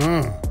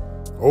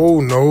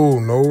 Oh, no.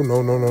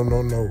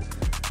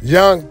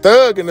 Young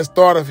Thug, in the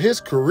start of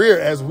his career,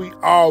 as we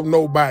all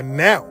know by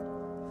now,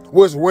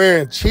 was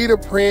wearing cheetah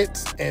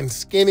prints and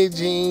skinny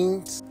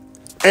jeans.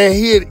 And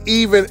he had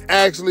even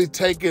actually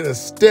taken a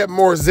step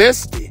more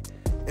zesty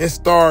and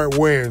started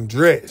wearing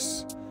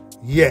dress.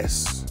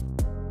 Yes.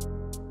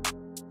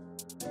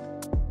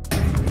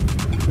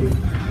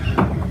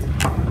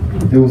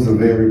 It was a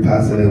very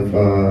positive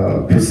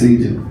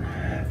procedure.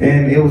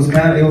 And it was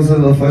a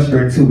little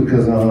frustrating too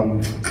because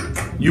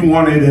you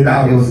wanted it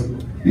out. It was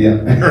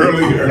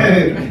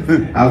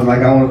earlier. I was like,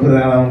 I want to put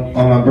it out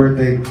on my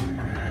birthday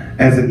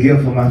as a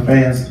gift for my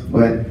fans,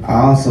 but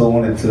I also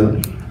wanted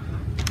to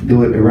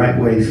do it the right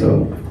way.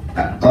 So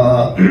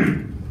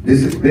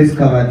this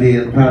cover I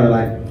did probably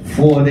like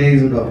 4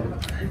 days ago.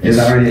 It's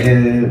already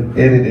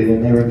edited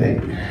and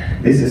everything.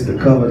 This is the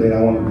cover that I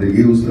wanted to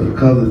use, the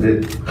cover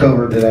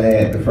that I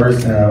had the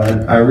first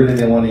time. I really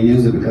didn't want to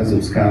use it because it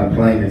was kind of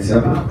plain and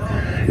simple.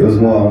 It was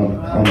more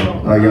on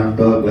a Young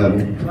Thug level.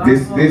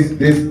 This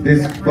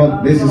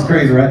is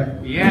crazy, right?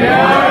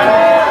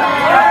 Yeah.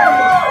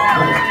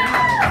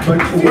 But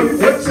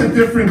what's the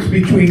difference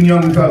between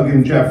Young Thug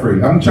and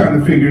Jeffrey? I'm trying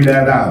to figure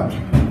that out.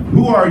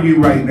 Who are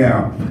you right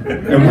now?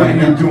 And what are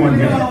you doing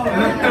here?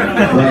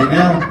 Right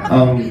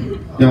now,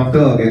 Young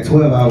Thug. At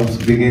 12, I was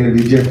beginning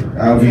to be Jeffrey.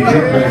 I would be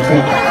Jeffrey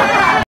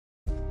at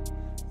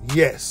 12.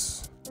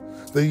 Yes,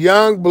 the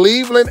young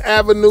Cleveland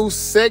Avenue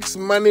sex,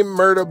 money,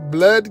 murder,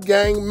 blood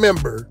gang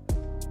member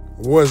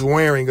was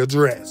wearing a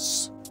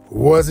dress.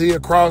 Was he a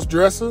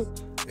cross-dresser?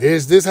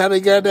 Is this how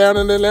they got down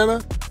in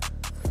Atlanta?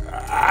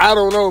 I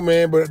don't know,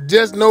 man, but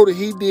just know that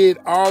he did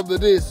all of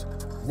this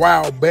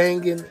while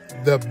banging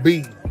the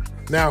beat.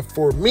 Now,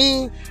 for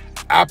me,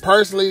 I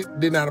personally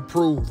did not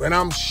approve, and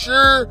I'm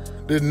sure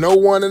that no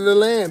one in the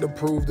land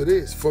approved of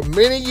this. For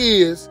many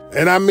years,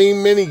 and I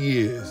mean many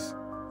years,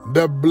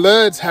 the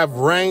Bloods have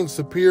reigned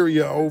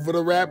superior over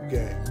the rap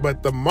game.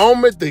 But the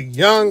moment the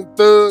Young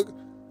Thug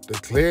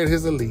declared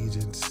his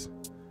allegiance,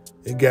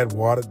 it got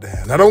watered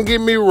down. Now, don't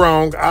get me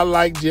wrong, I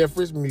like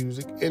Jeffrey's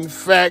music. In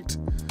fact,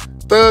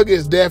 Thug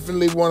is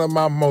definitely one of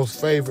my most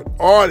favorite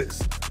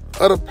artists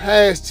of the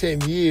past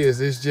 10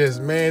 years. It's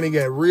just, man, it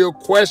got real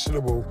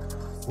questionable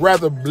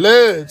whether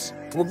Bloods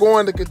were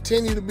going to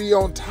continue to be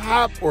on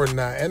top or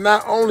not. And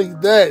not only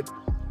that,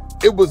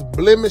 it was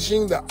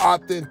blemishing the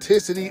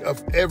authenticity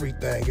of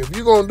everything. If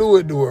you're going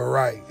to do it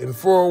right. And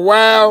for a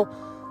while,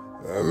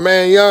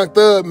 man, Young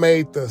Thug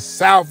made the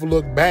South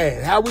look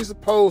bad. How we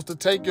supposed to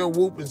take your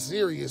whooping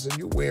serious and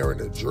you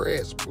wearing a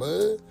dress,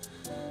 blood?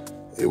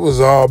 It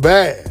was all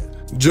bad.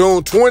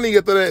 June 20th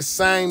of that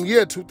same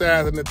year,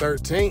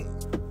 2013,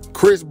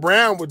 Chris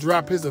Brown would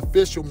drop his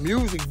official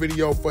music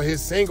video for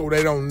his single,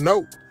 They Don't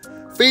Know,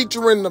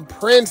 featuring the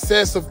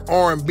princess of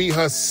R&B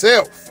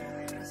herself,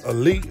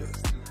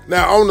 Aaliyah.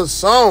 Now, on the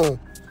song,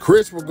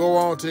 Chris would go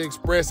on to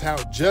express how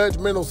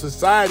judgmental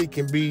society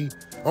can be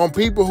on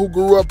people who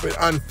grew up in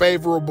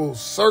unfavorable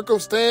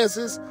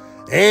circumstances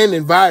and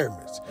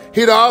environments.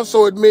 He'd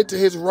also admit to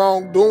his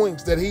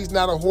wrongdoings, that he's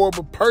not a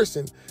horrible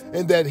person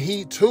and that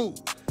he, too,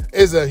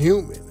 is a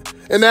human.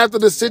 And after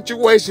the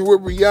situation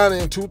with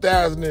Rihanna in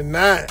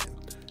 2009,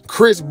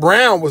 Chris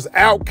Brown was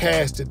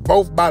outcasted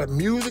both by the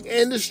music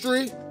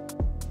industry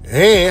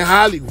and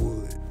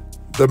Hollywood.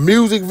 The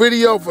music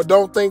video for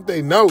Don't Think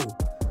They Know,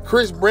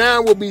 Chris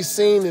Brown will be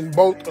seen in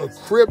both a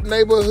Crip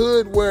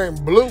neighborhood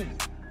wearing blue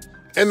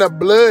and a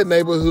Blood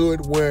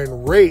neighborhood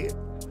wearing red.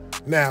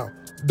 Now,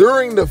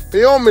 during the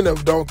filming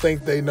of Don't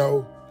Think They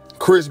Know,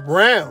 Chris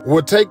Brown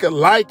would take a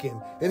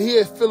liking and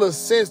he'd feel a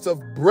sense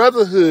of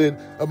brotherhood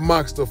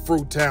amongst the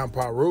Fruittown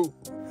Piru.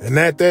 And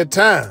at that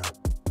time,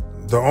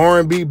 the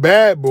R&B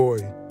bad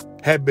boy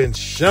had been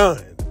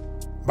shunned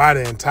by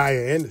the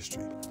entire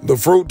industry. The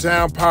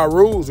Fruittown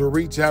Pirus would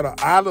reach out an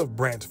olive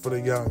branch for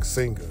the young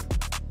singer.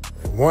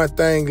 And one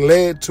thing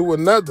led to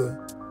another,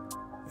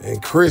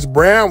 and Chris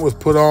Brown was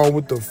put on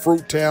with the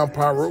Fruittown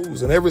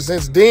Pirus. And ever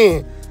since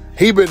then,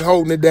 he been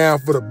holding it down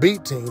for the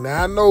beat team.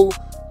 Now, I know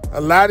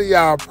a lot of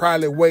y'all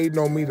probably waiting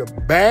on me to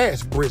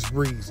bash Brisk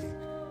Breezy.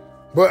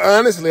 But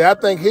honestly, I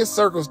think his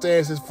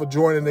circumstances for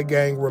joining the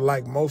gang were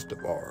like most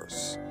of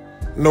ours.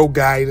 No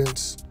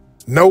guidance,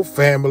 no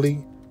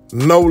family,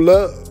 no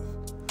love.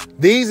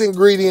 These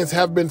ingredients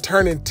have been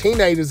turning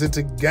teenagers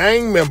into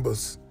gang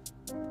members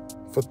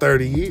for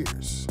 30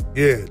 years.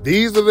 Yeah,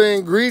 these are the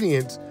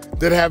ingredients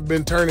that have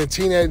been turning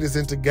teenagers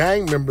into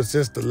gang members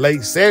since the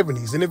late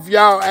 70s. And if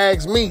y'all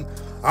ask me,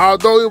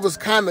 although it was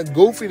kind of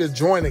goofy to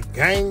join a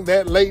gang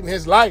that late in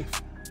his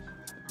life,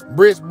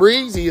 Brisk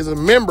Breezy is a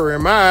member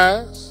in my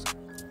eyes.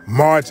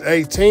 March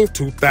 18,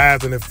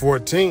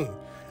 2014,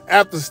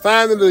 after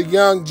signing the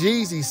Young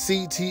Jeezy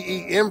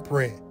CTE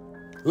imprint,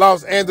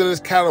 Los Angeles,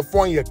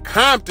 California,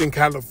 Compton,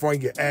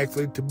 California,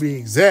 actually, to be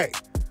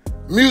exact,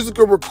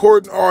 musical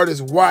recording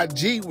artist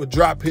YG would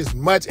drop his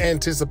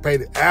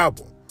much-anticipated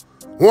album,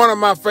 one of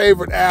my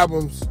favorite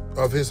albums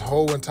of his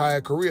whole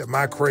entire career,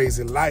 My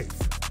Crazy Life.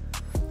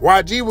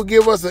 YG will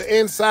give us an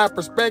inside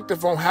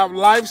perspective on how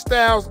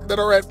lifestyles that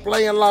are at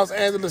play in Los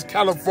Angeles,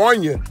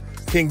 California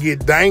can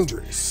get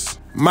dangerous.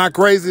 My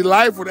Crazy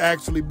Life would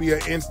actually be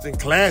an instant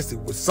classic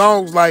with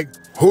songs like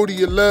Who Do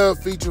You Love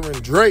featuring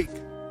Drake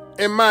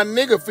and My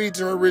Nigga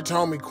featuring Rich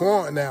Homie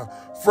Quan. Now,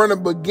 from the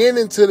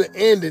beginning to the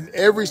ending,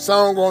 every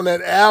song on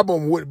that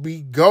album would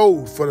be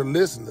gold for the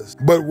listeners.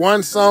 But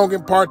one song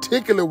in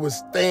particular would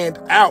stand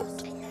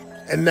out,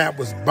 and that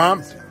was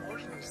Bumpton.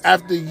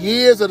 After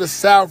years of the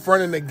South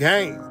running the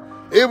game,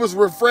 it was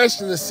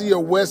refreshing to see a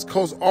West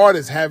Coast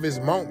artist have his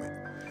moment.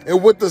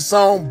 And with the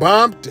song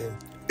Bumpton,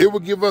 it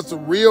would give us a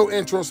real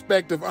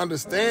introspective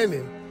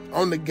understanding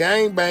on the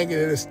gangbanging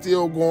that is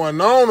still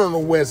going on the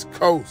West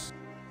Coast.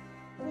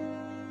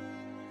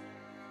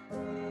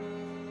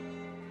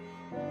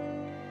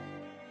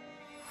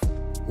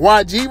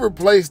 YG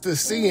replaced the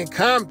C in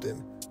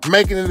Compton,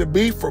 making it a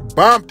beat for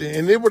Bumpton,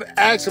 and it would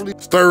actually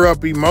stir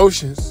up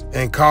emotions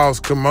and cause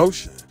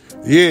commotion.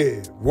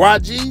 Yeah,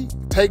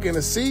 YG taking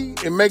a C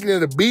and making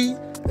it a B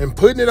and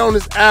putting it on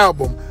his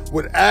album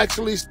would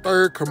actually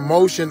stir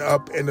commotion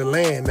up in the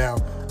land. Now,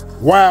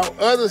 while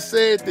others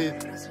said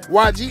that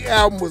YG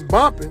album was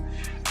bumping,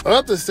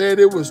 others said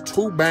it was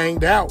too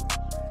banged out.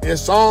 And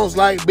songs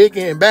like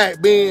Biggie and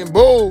Back Being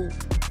Boo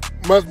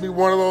must be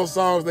one of those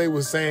songs they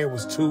were saying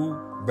was too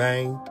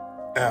banged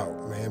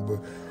out, man. But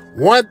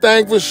one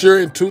thing for sure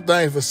and two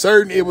things for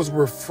certain, it was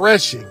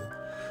refreshing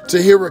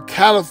to hear a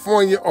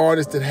California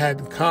artist that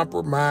hadn't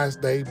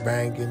compromised they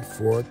banging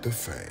for the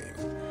fame.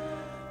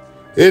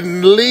 At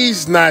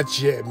least not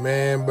yet,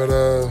 man.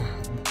 But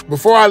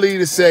before I leave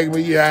this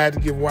segment, yeah, I had to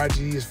give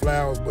YG his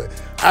flowers, but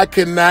I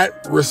cannot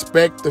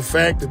respect the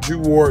fact that you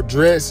wore a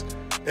dress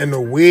and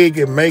a wig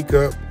and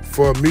makeup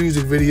for a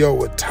music video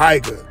with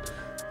Tyga.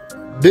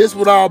 This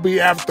would all be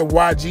after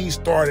YG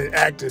started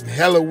acting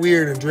hella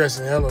weird and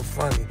dressing hella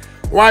funny.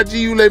 YG,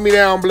 you let me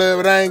down, blood,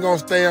 but I ain't gonna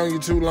stay on you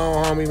too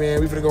long, homie, man.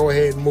 We finna go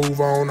ahead and move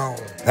on.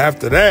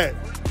 After that,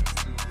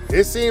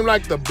 it seemed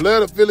like the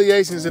blood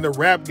affiliations in the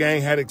rap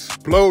game had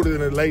exploded in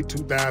the late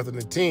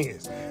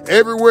 2010s.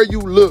 Everywhere you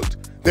looked,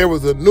 there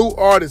was a new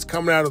artist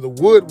coming out of the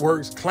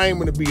woodworks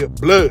claiming to be a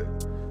blood.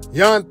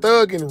 Young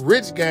Thug and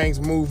Rich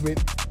Gang's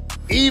movement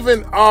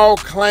even all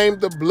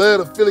claimed the blood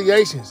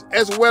affiliations,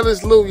 as well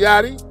as Lil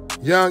Yachty,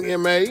 Young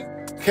M.A.,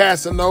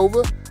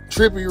 Casanova,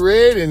 Trippie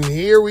Redd, and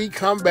here we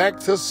come back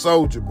to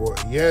Soulja Boy.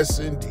 Yes,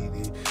 indeed.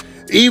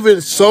 Even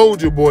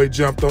Soulja Boy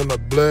jumped on the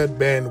blood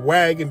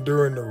bandwagon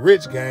during the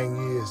Rich Gang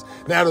years.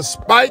 Now,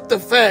 despite the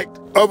fact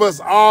of us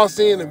all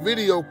seeing a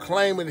video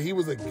claiming that he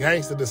was a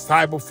gangster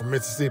disciple from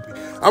Mississippi,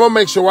 I'm going to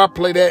make sure I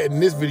play that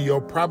in this video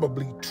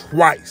probably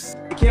twice.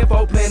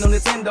 Campo playing on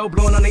this endo,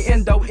 blowing on the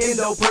endo,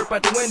 perp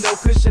out the window,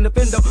 cushion the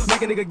fendo,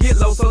 make a nigga get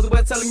low, Soulja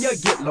Boy telling you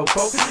get low,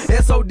 folks.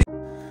 S.O.D.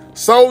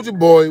 Soulja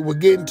Boy would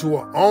get into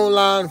an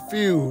online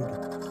feud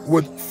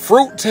with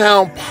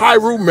Fruittown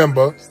Pyru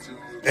member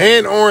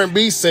and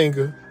R&B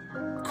singer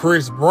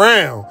Chris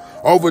Brown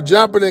over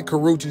jumping in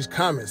Karrueche's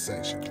comment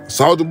section.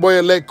 Soulja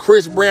Boy let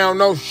Chris Brown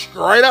know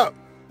straight up,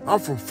 I'm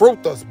from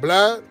Fruitus,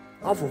 blood.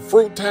 I'm from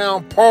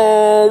Fruittown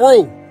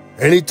Pyru.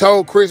 And he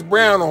told Chris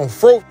Brown on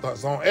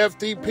Fruitus, on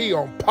FTP,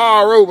 on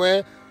Pyru,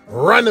 man,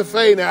 run the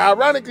fade. Now,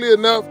 ironically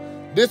enough,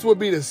 this would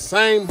be the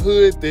same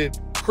hood that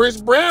Chris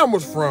Brown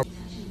was from.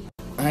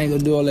 I ain't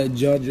gonna do all that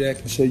jaw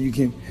jacking so you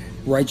can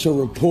write your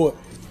report,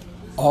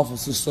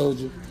 Officer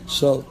Soldier.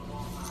 So,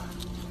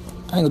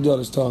 I ain't gonna do all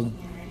this talking.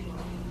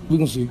 We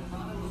gonna see.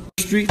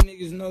 Street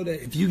niggas know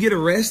that if you get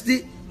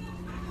arrested,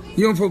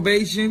 you're on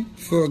probation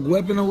for a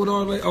weapon or what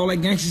all that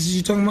gangster shit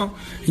you talking about,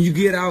 and you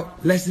get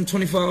out less than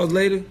 24 hours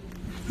later,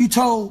 you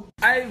told.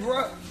 Hey,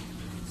 bro,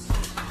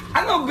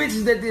 I know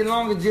bitches that did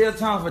longer jail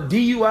time for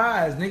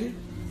DUIs, nigga.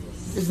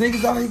 There's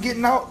niggas out here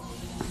getting out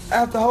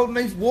after holding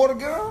their water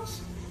guns.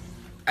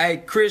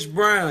 Hey, Chris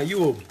Brown,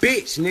 you a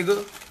bitch,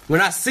 nigga.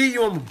 When I see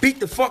you, I'ma beat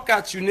the fuck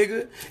out you,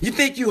 nigga. You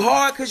think you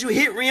hard cause you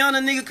hit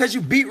Rihanna, nigga, cause you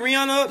beat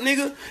Rihanna up,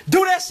 nigga?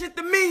 Do that shit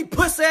to me,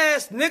 pussy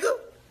ass nigga.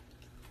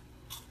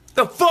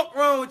 The fuck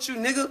wrong with you,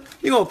 nigga?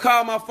 You gonna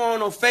call my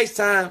phone on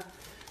FaceTime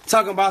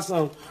talking about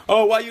some,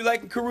 oh, why you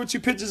liking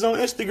Karrueche pictures on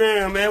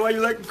Instagram, man? Why you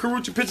liking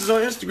Karrueche pictures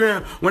on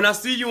Instagram? When I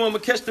see you, I'ma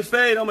catch the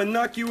fade, I'ma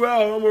knock you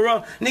out, I'ma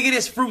run. Nigga,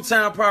 this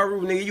Fruittown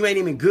Pyru, nigga, you ain't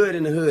even good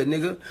in the hood,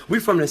 nigga. We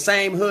from the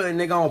same hood,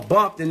 nigga, on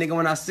Bumpton, nigga.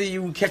 When I see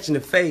you catching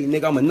the fade,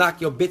 nigga, I'ma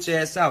knock your bitch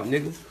ass out,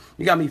 nigga.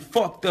 You got me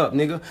fucked up,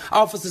 nigga.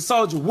 Officer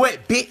Soldier,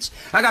 wet, bitch.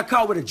 I got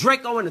caught with a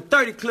Draco in the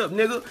 30 clip,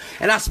 nigga.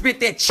 And I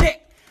spent that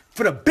check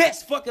for the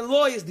best fucking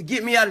lawyers to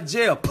get me out of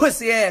jail,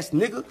 pussy ass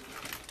nigga.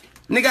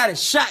 Nigga, I done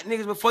shot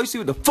niggas before. You see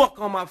what the fuck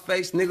on my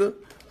face, nigga.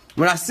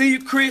 When I see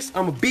you, Chris,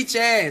 I'ma beat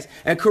your ass.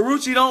 And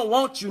Karrueche don't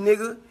want you,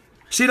 nigga.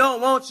 She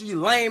don't want you,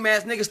 you lame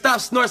ass nigga.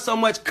 Stop snorting so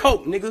much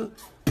coke, nigga.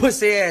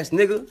 Pussy ass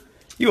nigga.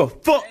 You a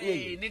fuck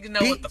nigga. Nigga know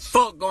what the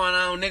fuck going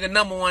on, nigga.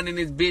 Number one in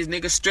this bitch,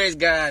 nigga. Stress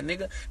guy,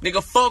 nigga.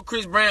 Nigga, fuck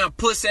Chris Brown,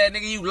 pussy ass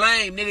nigga. You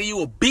lame, nigga.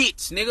 You a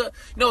bitch, nigga. You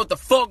know what the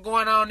fuck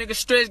going on, nigga.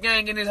 Stress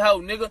gang in this hoe,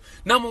 nigga.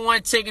 Number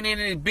one checking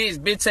in this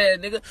bitch ass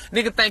nigga.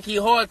 Nigga think he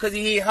hard cause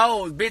he hit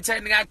hoes. Bitch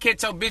ass nigga, I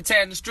catch your bitch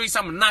ass in the streets,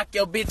 I'ma knock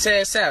your bitch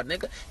ass out,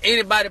 nigga.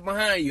 Anybody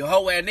behind you,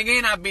 hoe ass nigga.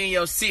 Ain't I be in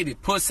your city,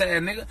 pussy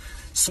ass nigga.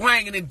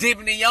 Swinging and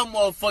dipping in your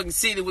motherfucking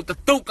city with the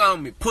thuke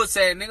on me, puss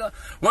ass nigga.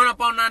 Run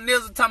up on our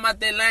nizzle talking about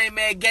that lame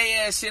ass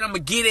gay ass shit, I'ma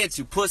get at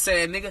you, puss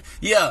ass nigga.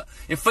 Yeah,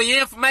 and for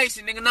your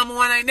information, nigga, number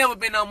one, I ain't never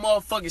been no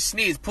motherfucking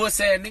snitch, puss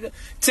ass nigga.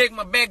 Check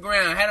my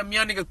background, had them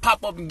young niggas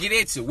pop up and get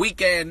at you,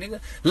 weak ass nigga.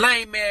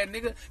 Lame ass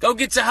nigga. Go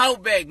get your hoe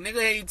back, nigga.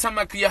 Hey, you talking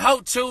about your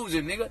hoe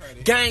choosing, nigga.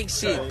 Gang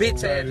shit,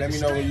 bitch ass. Let me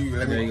know when you,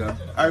 let me go.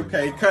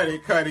 Okay, cut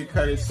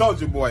it.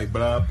 Soldier Boy,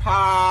 blood.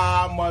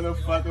 Pie,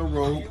 motherfucking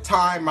rule.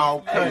 Time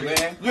out, cut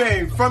it. You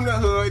ain't from the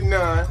hood,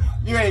 none.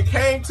 You ain't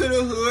came to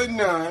the hood,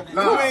 none.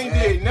 You ain't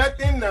did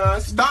nothing,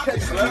 none. Stop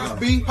it, blood.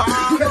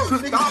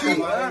 Stop it,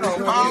 blood.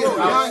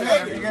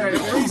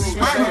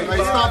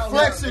 Stop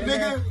flexing,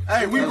 nigga.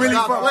 Hey, we really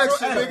from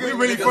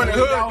the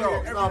hood,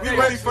 though. We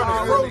really from the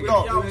hood,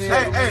 though.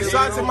 Hey,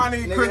 shout out to my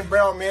nigga Chris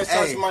Brown, man.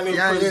 Shout out to my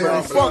nigga Chris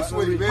Brown. Fucks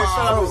with it, man.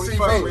 Shout out to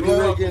C-Baby.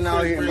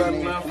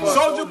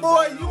 Soldier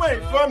Boy, you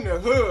ain't from the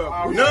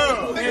hood.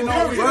 None.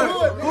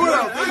 Who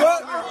the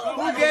fuck?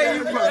 Who gave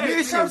you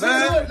permission,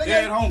 man?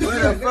 Dead home.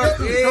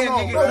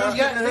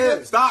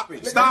 Stop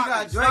it, man. Shout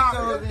out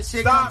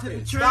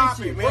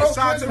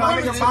to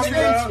my nigga Bobby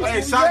Love.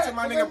 Hey, shout out to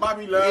my nigga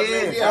Bobby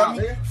Love,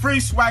 man. Free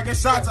swagger,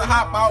 shout out to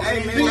Hop Out.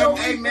 Hey,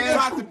 man.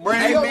 Shout out to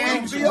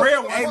Brand.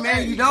 Hey,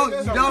 man, you don't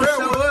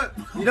show up.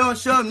 You don't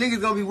show up,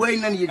 niggas gonna be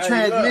waiting under your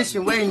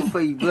transmission, waiting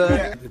for you,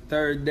 blood. The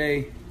third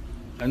day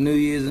of New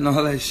Year's and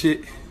all that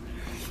shit.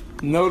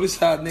 Notice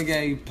how nigga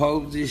ain't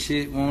post this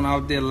shit, won't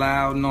out there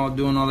loud and all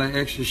doing all that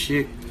extra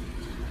shit.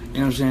 You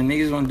know what I'm saying?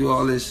 Niggas gonna do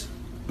all this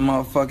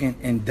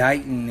motherfucking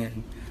indicting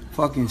and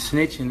fucking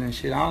snitching and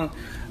shit.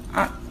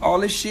 All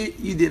this shit,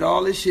 you did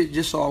all this shit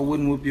just so I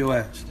wouldn't whoop your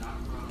ass.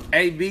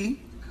 AB,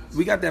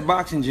 we got that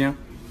boxing gym.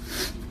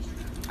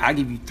 I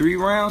give you 3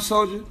 rounds,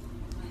 soldier,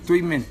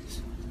 3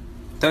 minutes.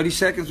 30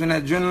 seconds when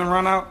that adrenaline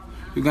run out,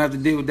 you're gonna have to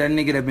deal with that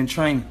nigga that been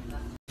training.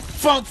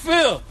 Funk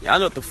Phil. Y'all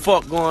know what the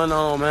fuck going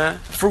on, man.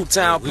 Fruit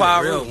Town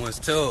Power. We the real ones,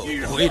 too.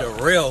 We the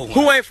real ones.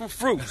 Who ain't from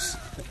Fruits?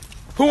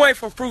 Who ain't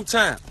from Fruit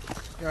Town?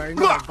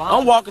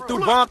 I'm walking through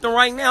Bompton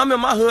right now. I'm in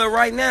my hood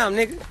right now,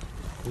 nigga.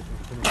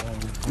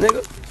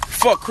 Nigga.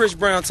 Fuck Chris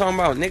Brown talking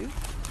about, nigga.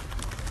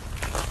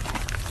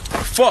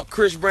 Fuck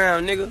Chris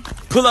Brown, nigga.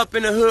 Pull up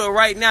in the hood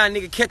right now,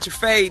 nigga. Catch a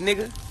fade,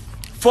 nigga.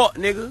 Fuck,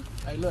 nigga.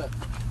 Hey, look.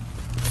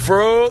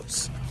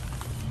 Fruits.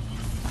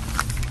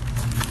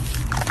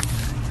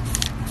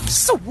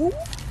 So-woo.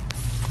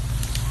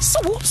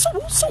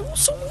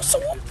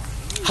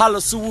 Holla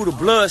Suwoo, the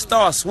blood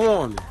start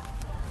swarming.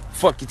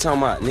 Fuck you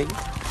talking about,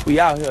 nigga. We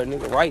out here,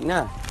 nigga, right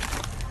now.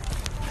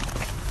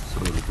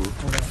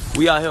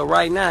 We out here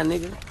right now,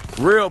 nigga.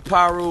 Real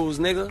power rules,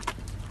 nigga.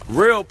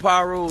 Real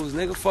power rules,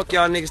 nigga. Fuck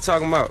y'all niggas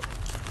talking about.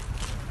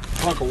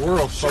 Fuck a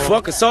world, so.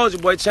 Fuck a Soldier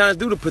Boy challenge.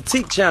 Do the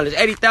petite challenge.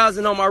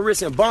 80,000 on my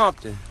wrist in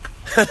Bompton.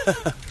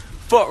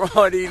 Fuck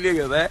wrong with these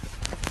niggas, man.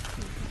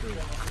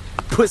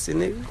 Pussy,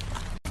 nigga.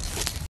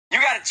 You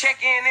gotta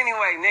check in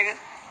anyway, nigga.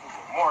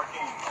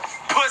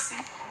 Pussy.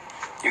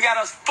 You got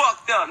us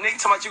fucked up, nigga.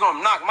 Talking about you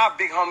gonna knock my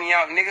big homie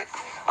out, nigga.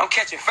 I'm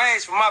catching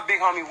phase from my big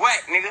homie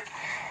Whack, nigga.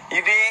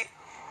 You dig?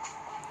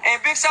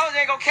 And Big Soldier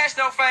ain't gonna catch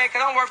no fade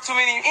cause I'm worth too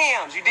many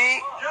M's, you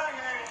dig?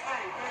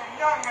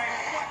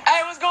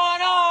 Hey, what's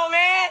going on,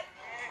 man?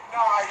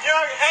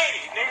 Young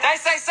 80, nigga. They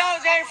say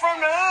Soldier ain't from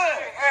the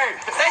hood. Hey,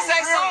 they say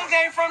Soldier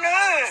ain't from the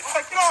hood.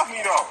 Get off me,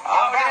 though.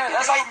 Oh, man,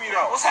 that's like me,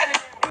 though. What's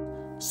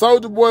happening?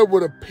 Soldier Boy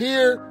would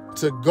appear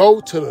to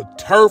go to the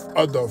turf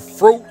of the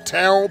Fruit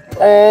Town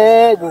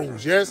Paul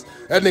Rooms. Yes,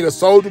 that nigga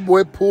Soldier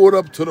Boy pulled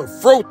up to the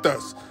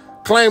Fruitas,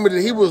 claiming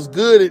that he was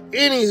good at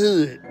any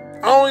hood,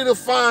 only to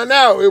find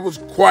out it was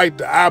quite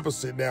the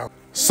opposite now.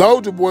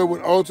 Soldier Boy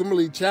would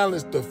ultimately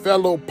challenge the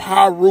fellow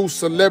Paru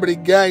celebrity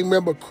gang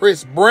member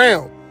Chris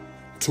Brown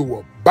to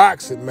a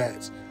boxing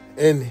match.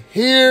 And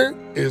here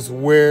is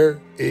where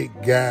it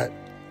got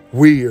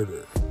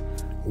weirder.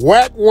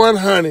 Whack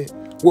 100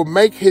 would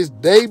make his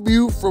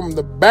debut from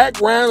the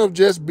background of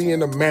just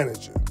being a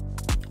manager.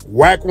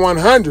 Whack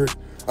 100,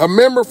 a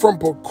member from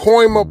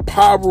Pacoima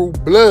Paru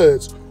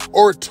Bloods,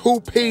 or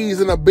 2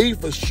 P's and a B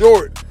for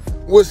short,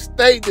 would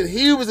state that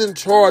he was in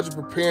charge of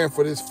preparing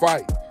for this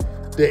fight.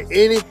 That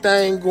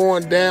anything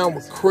going down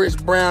with Chris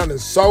Brown and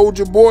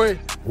Soldier Boy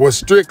was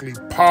strictly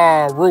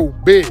Paru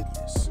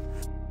business.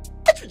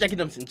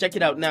 Check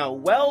it out now.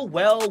 Well.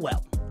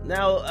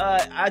 Now,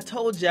 I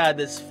told y'all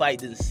this fight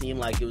didn't seem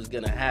like it was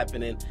gonna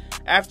happen, and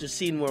after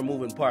seeing more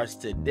moving parts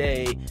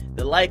today,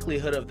 the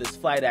likelihood of this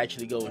fight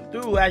actually going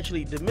through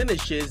actually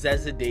diminishes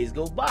as the days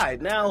go by.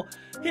 Now,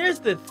 here's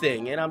the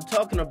thing, and I'm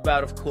talking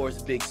about, of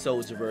course, Big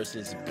Soldier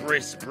versus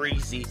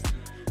Breezy.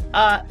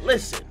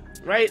 Listen,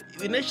 right?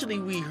 Initially,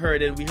 we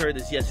heard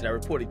this yesterday, I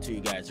reported to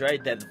you guys,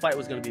 right, that the fight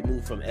was going to be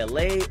moved from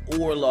LA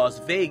or Las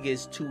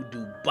Vegas to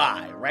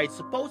Dubai, right?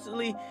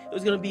 Supposedly, it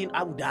was going to be in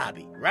Abu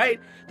Dhabi, right?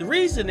 The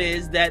reason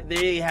is that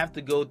they have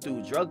to go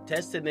through drug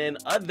testing and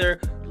other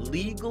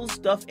legal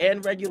stuff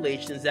and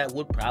regulations that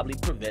would probably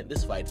prevent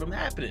this fight from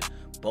happening.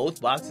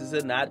 both boxes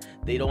are not,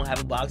 they don't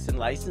have a boxing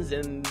license,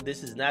 and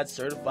this is not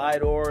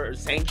certified or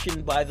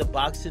sanctioned by the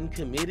boxing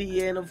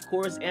committee. And of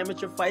course,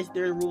 amateur fights,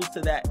 there are rules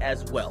to that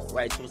as well,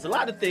 right? So it's a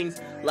lot of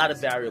things, a lot of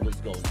variables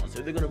going on.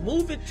 So they're going to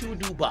move it to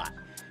Dubai.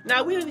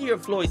 Now, we didn't hear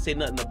Floyd say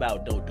nothing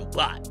about no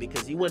Dubai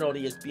because he went on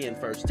ESPN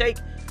First Take.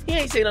 He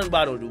ain't say nothing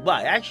about no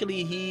Dubai.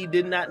 Actually, he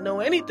did not know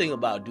anything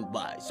about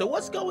Dubai. So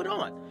what's going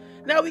on?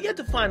 Now, we get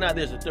to find out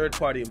there's a third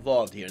party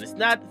involved here, and it's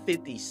not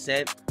 50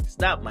 Cent. It's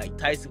not Mike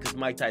Tyson, because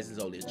Mike Tyson's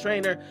only a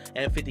trainer,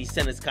 and 50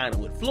 Cent is kind of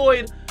with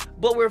Floyd.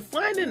 But we're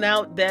finding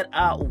out that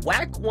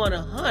Whack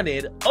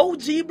 100,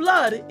 OG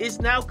Blood,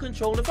 is now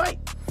controlling the fight.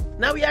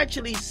 Now, he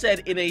actually said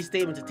in a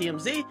statement to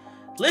TMZ,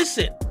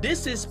 listen,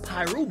 this is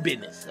Pyru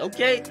business,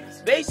 okay?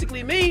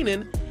 Basically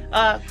meaning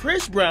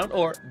Chris Brown,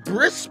 or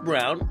Briss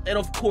Brown, and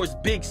of course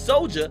Big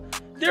Soldier,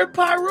 they're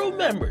Pyru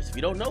members. If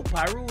you don't know,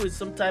 Pyru is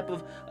some type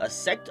of a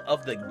sect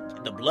of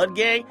the Blood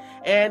Gang.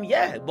 And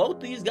yeah,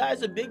 both these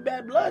guys are big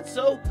bad Bloods,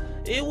 so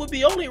it would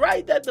be only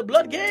right that the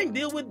Blood Gang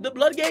deal with the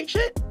Blood Gang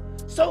shit.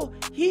 So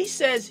he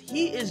says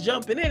he is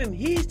jumping in and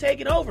he's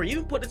taking over. He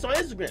even put this on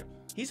Instagram.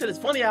 He said it's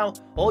funny how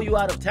all you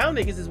out of town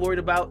niggas is worried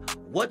about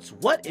what's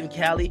what in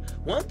Cali.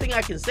 One thing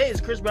I can say is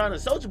Chris Brown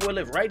and Soulja Boy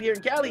live right here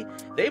in Cali.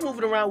 They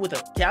moving around with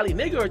a Cali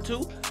nigga or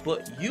two,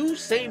 but you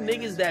same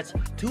niggas that's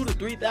 2,000 to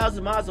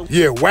 3,000 miles away.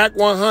 Yeah, Whack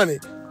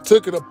 100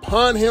 took it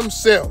upon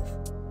himself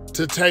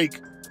to take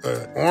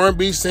an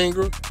R&B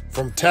singer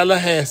from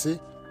Tallahassee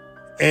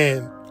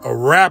and a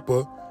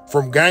rapper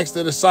from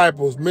Gangsta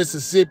Disciples,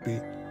 Mississippi,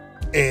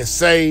 and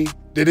say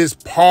that it's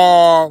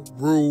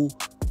Pyru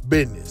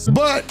business.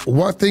 But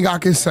one thing I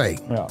can say,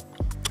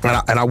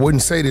 and I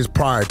wouldn't say this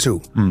prior to,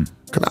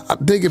 because I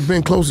think it's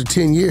been close to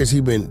 10 years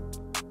he been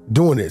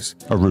doing this.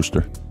 A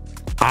rooster.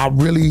 I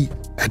really,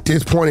 at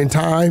this point in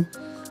time,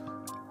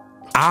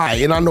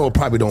 and I know it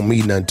probably don't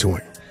mean nothing to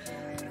him,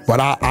 but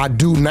I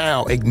do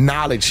now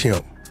acknowledge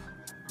him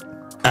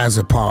as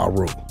a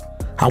Pyru.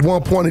 At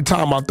one point in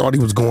time, I thought he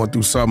was going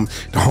through something.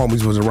 The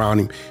homies was around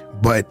him,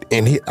 but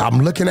I'm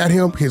looking at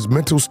him, his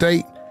mental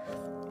state,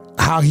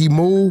 how he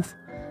moved.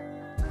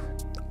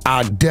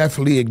 I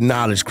definitely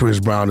acknowledge Chris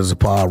Brown as a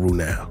Pyru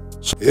now.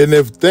 And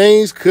if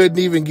things couldn't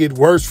even get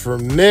worse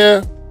from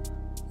there,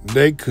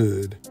 they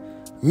could.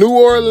 New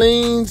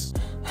Orleans,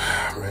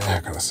 man, how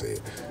can I say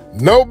it?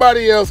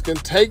 Nobody else can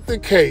take the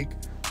cake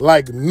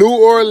like New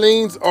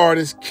Orleans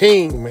artist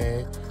King,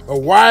 man. A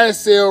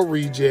YSL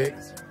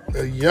reject,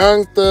 a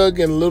Young Thug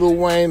and Lil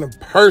Wayne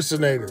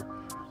impersonator.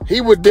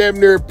 He would damn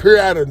near appear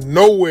out of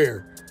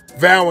nowhere,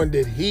 vowing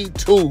that he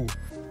too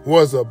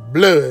was a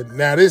Blood.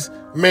 Now this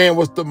man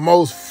was the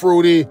most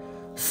fruity,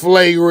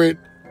 flagrant,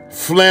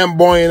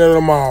 flamboyant of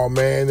them all,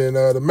 man. And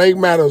to make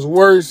matters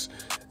worse,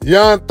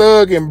 Young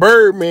Thug and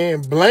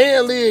Birdman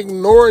blandly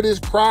ignored his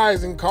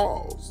cries and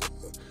calls.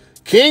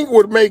 King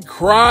would make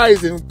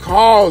cries and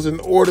calls in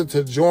order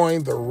to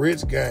join the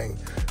rich gang.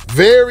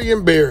 Very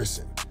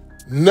embarrassing.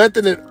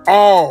 Nothing at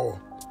all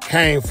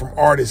came from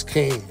artist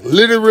King.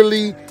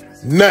 Literally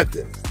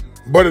nothing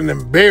but an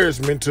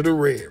embarrassment to the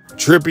Red.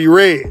 Trippie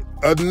Redd,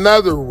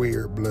 another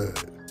weird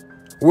Blood.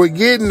 We're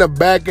getting a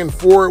back and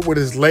forth with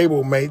his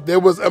label mate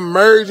that was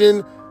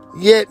emerging,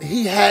 yet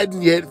he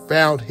hadn't yet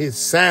found his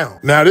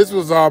sound. Now, this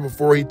was all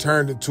before he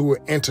turned into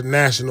an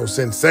international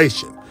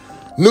sensation.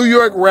 New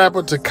York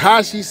rapper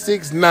Tekashi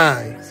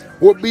 6ix9ine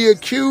would be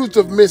accused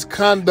of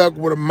misconduct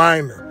with a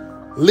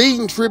minor,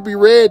 leading Trippie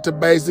Redd to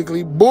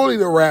basically bully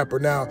the rapper.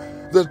 Now,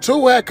 the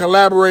two had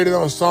collaborated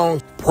on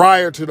songs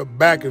prior to the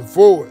back and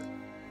forth,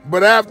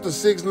 but after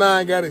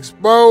 6ix9ine got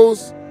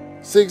exposed,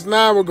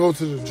 6ix9ine would go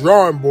to the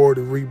drawing board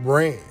to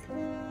rebrand.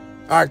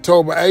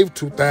 October 8th,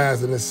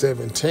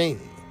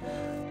 2017.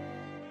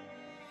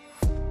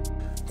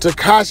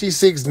 Tekashi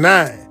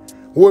 6ix9ine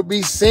would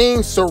be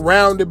seen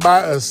surrounded by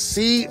a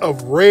sea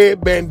of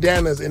red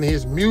bandanas in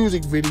his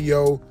music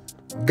video,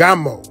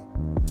 Gamo.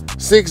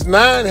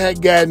 6ix9ine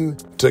had gotten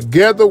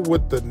together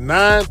with the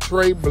 9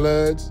 Trey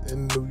Bloods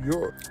in New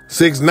York.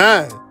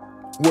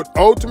 6ix9ine would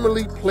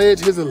ultimately pledge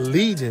his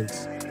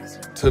allegiance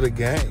to the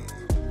gang.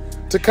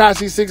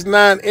 Tekashi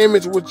 6ix9ine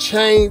image would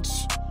change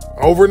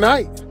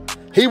overnight.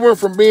 He went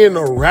from being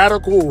a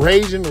radical,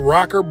 raging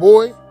rocker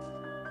boy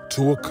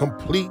to a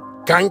complete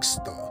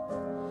gangster.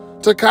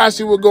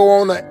 Tekashi would go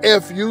on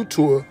a FU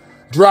tour,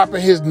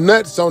 dropping his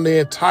nuts on the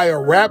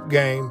entire rap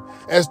game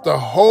as the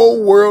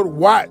whole world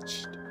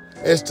watched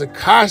as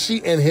Tekashi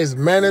and his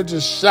manager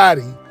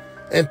Shotty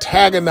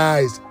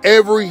antagonized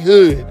every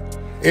hood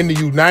in the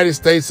United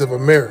States of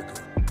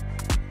America.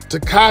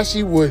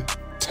 Tekashi would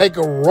take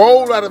a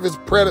roll out of his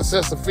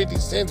predecessor 50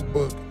 Cent's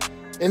book,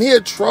 and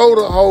he'd troll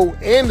the whole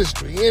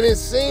industry. And it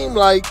seemed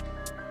like,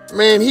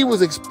 man, he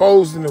was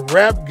exposed in the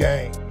rap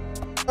game.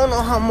 I don't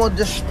know how more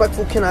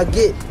disrespectful can I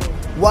get.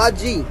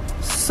 YG,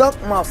 suck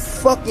my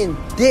fucking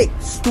dick,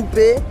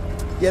 stupid.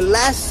 Your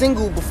last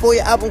single before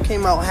your album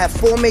came out had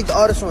 4 major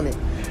artists on it.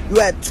 You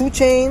had 2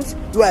 Chainz,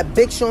 you had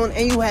Big Sean,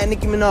 and you had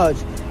Nicki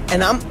Minaj.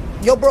 And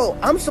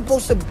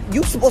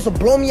you supposed to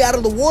blow me out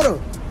of the water.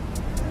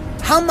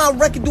 How my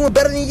record doing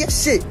better than your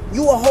shit?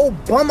 You a whole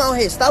bum out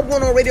here. Stop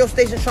going on radio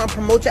stations trying to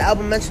promote your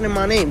album mentioning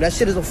my name. That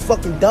shit is a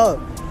fucking dub.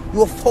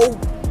 You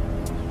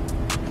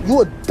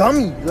a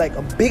dummy, like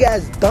a big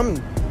ass dummy.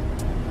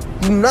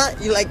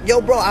 You like,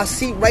 yo, bro, I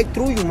see right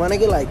through you, my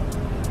nigga. Like,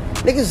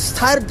 niggas is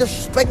tired of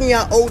disrespecting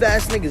y'all old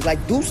ass niggas.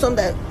 Like, do something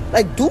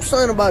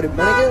about it,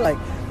 my nigga. Like,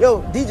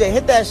 yo, DJ,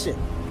 hit that shit.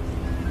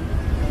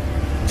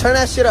 Turn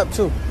that shit up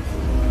too.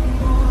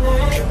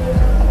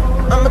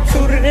 I'ma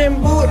toot it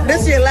in boot.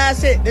 This is your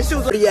last hit. This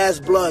was dirty ass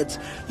Bloods.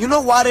 You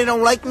know why they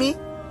don't like me?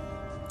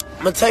 I'm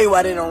gonna tell you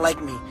why they don't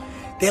like me.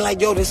 They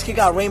like, yo, this kid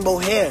got rainbow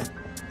hair,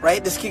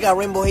 right? This kid got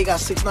rainbow hair, he got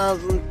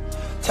 6'9"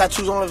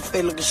 tattoos on his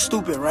face, looking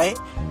stupid, right?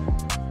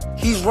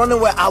 He's running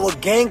with our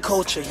gang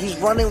culture. He's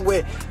running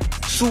with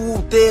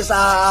Sue this,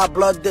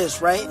 blood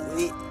this, right?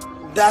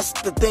 That's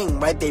the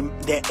thing, right?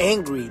 They're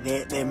angry.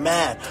 They're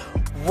mad.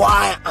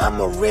 Why? I'm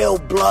a real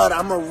Blood.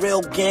 I'm a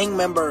real gang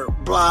member.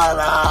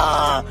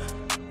 Blood.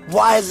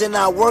 Why is it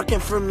not working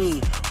for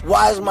me?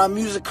 Why is my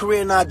music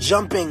career not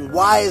jumping?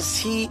 Why is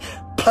he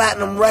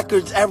platinum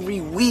records every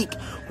week?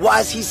 Why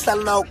is he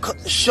selling out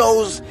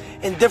shows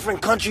in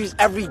different countries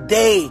every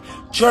day?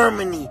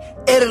 Germany,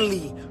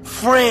 Italy,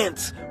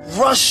 France,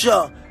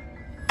 Russia,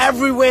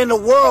 everywhere in the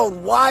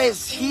world. Why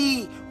is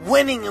he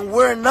winning and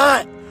we're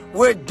not?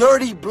 We're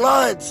dirty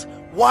Bloods.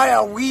 Why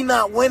are we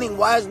not winning?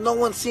 Why is no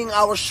one seeing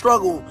our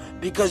struggle?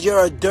 Because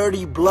you're a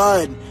dirty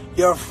Blood.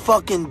 You're a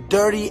fucking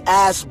dirty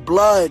ass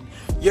Blood.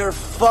 You're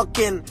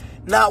fucking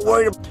not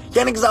worried about...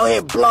 Y'all niggas out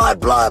here,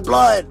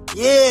 blood.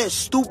 Yeah,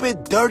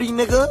 stupid, dirty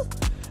nigga.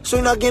 So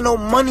you're not getting no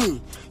money.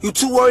 You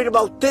too worried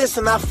about this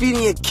and not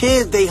feeding your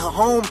kids. They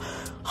home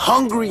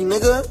hungry,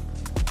 nigga.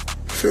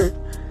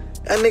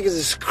 That niggas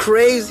is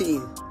crazy.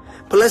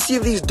 But let's see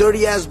if these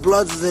dirty ass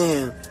Bloods is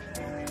in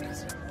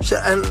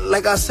here. And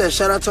like I said,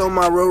 shout out to all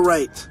my road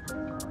rights.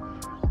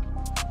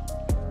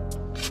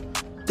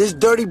 This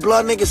dirty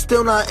Blood nigga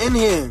still not in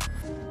here.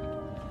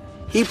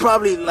 He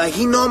probably, like,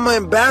 he know I'm gonna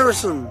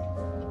embarrass him.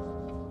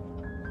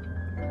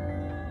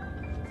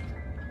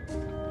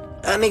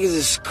 That niggas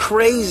is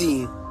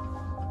crazy.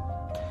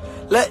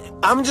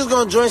 I'm just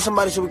gonna join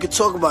somebody so we could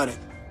talk about it.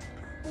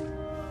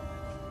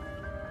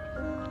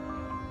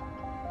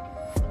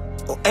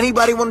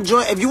 Anybody wanna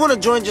join? If you wanna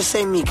join, just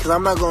say me, cause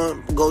I'm not gonna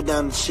go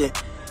down the shit.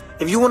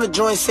 If you wanna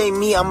join, say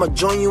me. I'm gonna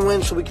join you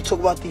in so we can talk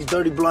about these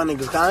dirty Blood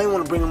niggas. Cause I ain't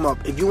wanna bring them up.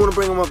 If you wanna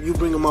bring them up, you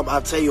bring them up.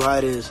 I'll tell you how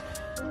it is.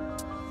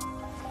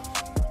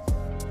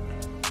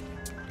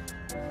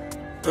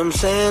 You know what I'm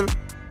saying?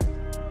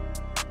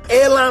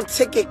 Airline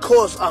ticket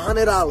costs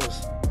 $100.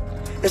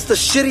 It's the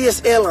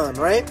shittiest airline,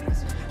 right?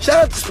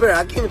 Shout out to Spirit.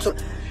 I can't even talk.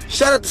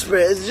 Shout out to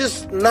Spirit. It's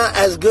just not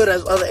as good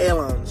as other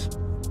airlines.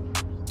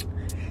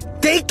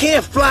 They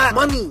can't fly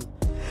money.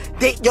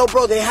 Yo,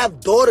 bro, they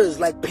have daughters,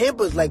 like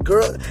Pampers, like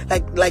girl,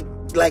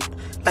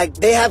 like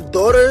they have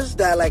daughters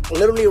that like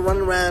literally run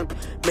around.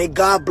 May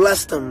God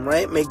bless them,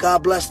 right? May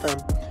God bless them.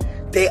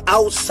 They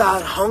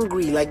outside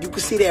hungry, like you can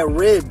see their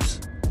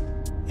ribs.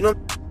 You know,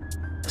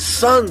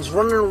 sons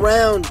running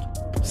around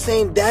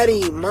saying,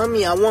 "Daddy,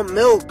 mommy, I want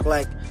milk."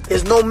 Like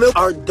there's no milk.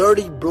 Our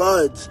dirty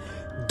Bloods.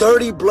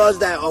 Dirty Bloods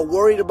that are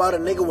worried about a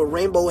nigga with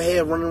rainbow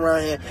hair running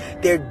around here.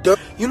 They're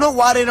dirty. You know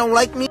why they don't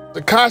like me?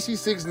 Tekashi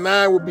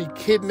 6ix9ine would be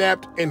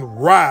kidnapped and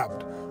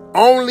robbed,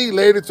 only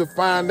later to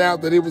find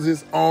out that it was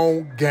his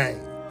own gang.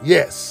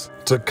 Yes,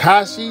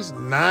 Tekashi's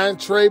 9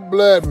 Trey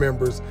Blood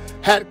members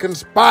had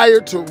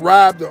conspired to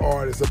rob the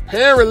artist.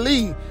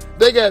 Apparently,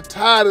 they got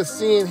tired of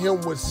seeing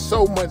him with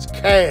so much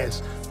cash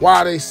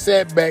while they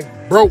sat back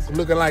broke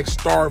looking like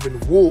starving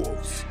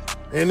wolves.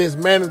 And his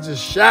manager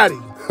Shotty,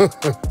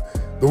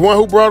 the one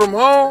who brought him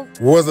home,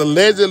 was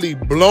allegedly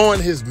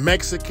blowing his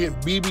Mexican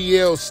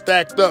BBL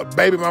stacked up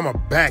baby mama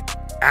back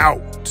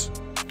out.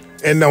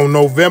 And on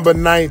November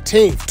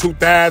 19th,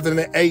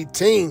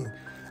 2018,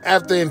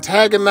 after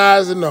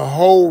antagonizing the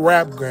whole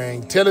rap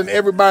gang, telling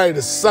everybody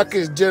to suck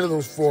his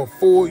genitals for a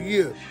full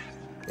year,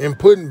 and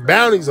putting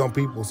bounties on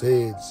people's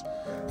heads,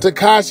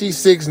 Tekashi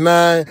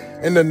 6ix9ine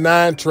and the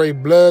 9 Trey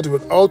Bloods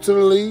would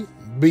ultimately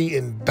be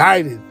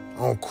indicted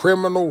on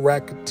criminal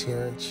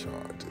racketeering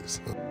charges.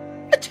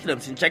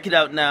 Check it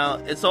out now.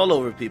 It's all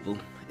over, people.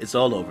 It's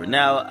all over.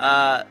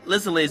 Now,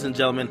 listen, ladies and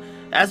gentlemen,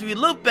 as we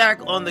look back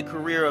on the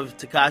career of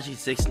Tekashi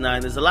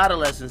 6ix9ine, there's a lot of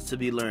lessons to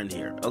be learned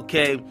here,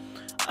 okay?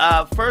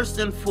 First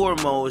and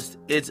foremost,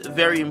 it's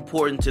very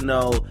important to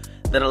know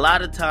that a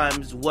lot of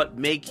times what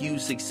makes you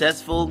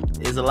successful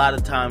is a lot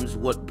of times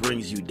what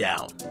brings you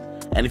down.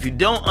 And if you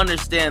don't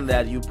understand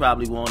that, you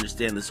probably won't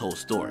understand this whole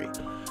story.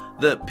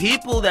 The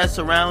people that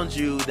surround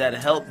you, that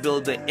help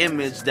build the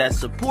image, that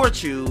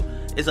support you,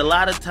 is a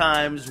lot of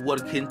times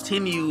what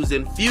continues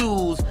and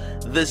fuels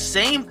the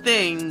same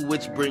thing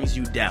which brings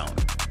you down.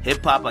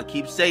 Hip-hop, I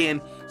keep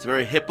saying, it's a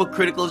very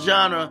hypocritical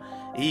genre.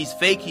 He's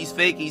fake,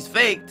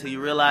 till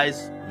you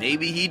realize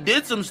maybe he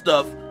did some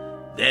stuff,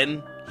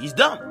 then he's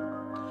dumb.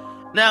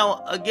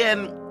 Now,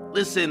 again,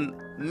 listen,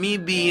 me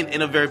being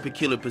in a very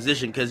peculiar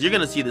position, because you're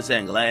going to see this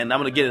angle, and I'm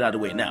going to get it out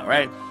of the way now,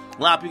 right?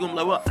 A lot of people are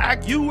like, well,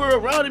 Ak, you were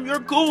around him, you're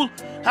cool.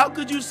 How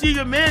could you see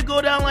your man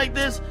go down like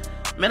this?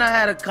 Man, I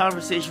had a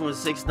conversation with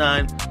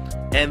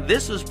 6ix9ine, and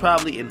this was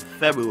probably in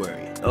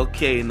February,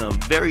 okay, in a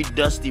very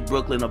dusty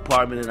Brooklyn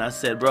apartment, and I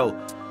said, bro,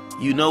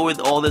 you know where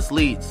all this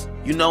leads.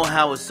 You know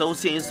how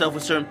associating yourself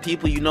with certain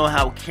people, you know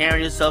how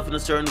carrying yourself in a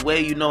certain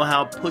way, you know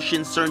how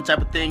pushing certain type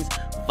of things,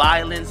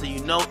 violence, and you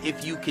know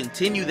if you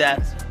continue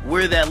that,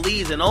 where that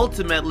leads. And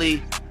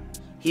ultimately,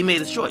 he made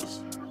his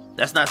choice.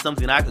 That's not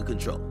something I could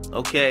control,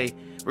 okay?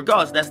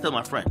 Regardless, that's still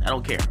my friend. I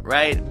don't care,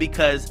 right?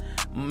 Because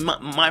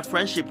my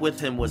friendship with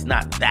him was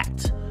not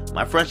that.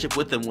 My friendship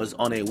with him was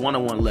on a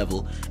one-on-one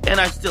level, and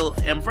I still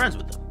am friends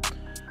with him.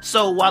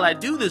 So while I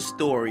do this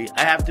story,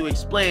 I have to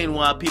explain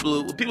why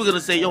people are gonna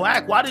say, yo,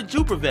 Hack, why didn't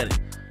you prevent it?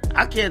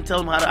 I can't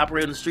tell him how to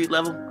operate on the street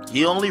level.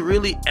 He only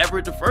really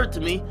ever deferred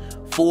to me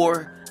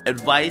for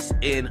advice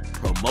in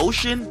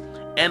promotion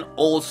and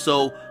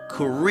also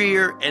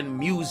career and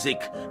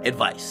music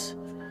advice.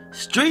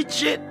 Street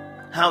shit,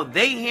 how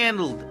they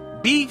handled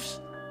beefs,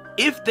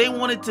 if they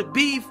wanted to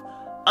beef,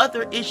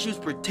 other issues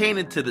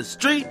pertaining to the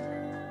street,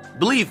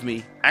 believe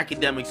me,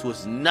 academics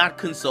was not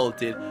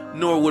consulted,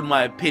 nor would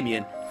my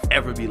opinion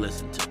ever be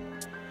listened to.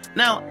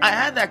 Now, I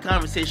had that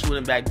conversation with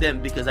him back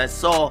then because I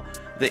saw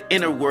the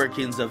inner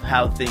workings of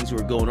how things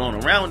were going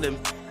on around him.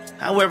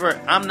 However,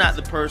 I'm not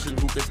the person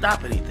who could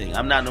stop anything.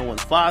 I'm not no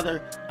one's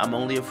father. I'm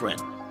only a friend.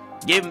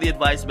 Gave him the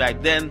advice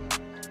back then,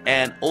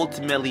 and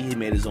ultimately he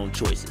made his own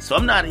choices. So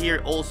I'm not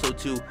here also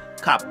to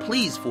cop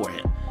pleas for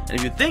him. And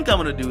if you think I'm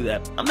going to do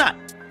that, I'm not.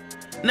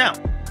 Now,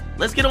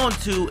 let's get on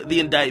to the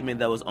indictment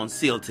that was on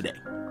seal today.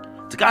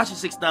 Tekashi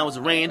 6ix9ine was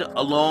arraigned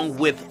along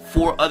with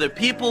 4 other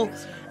people,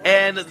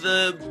 and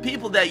the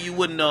people that you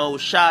wouldn't know,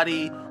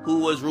 Shotty, who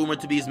was rumored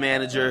to be his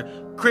manager,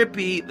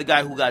 Crippy, the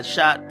guy who got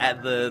shot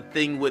at the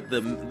thing with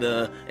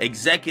the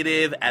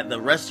executive at the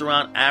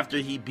restaurant after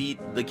he beat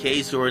the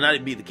case, or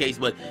not beat the case,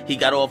 but he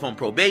got off on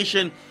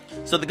probation.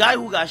 So the guy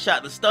who got shot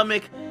in the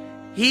stomach,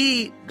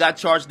 he got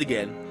charged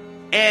again,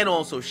 and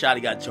also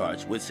Shotty got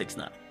charged with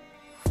 6ix9ine.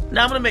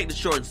 Now I'm going to make this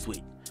short and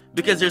sweet,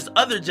 because there's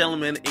other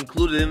gentlemen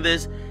included in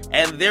this,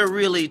 and they're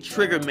really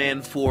trigger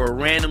men for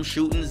random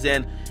shootings.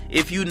 And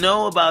if you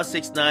know about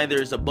 6ix9ine,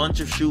 there's a bunch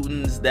of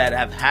shootings that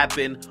have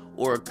happened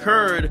or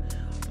occurred,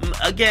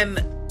 again,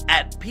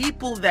 at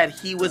people that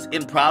he was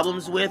in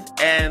problems with,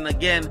 and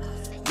again,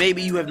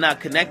 maybe you have not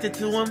connected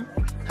to him.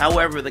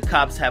 However, the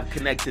cops have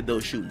connected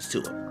those shootings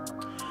to him.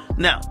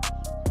 Now,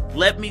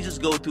 let me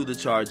just go through the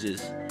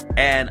charges,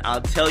 and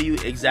I'll tell you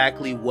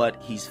exactly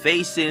what he's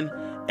facing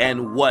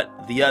and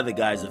what the other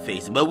guys are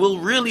facing. But we'll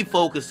really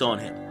focus on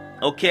him,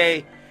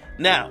 okay?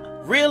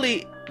 Now,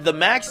 really, the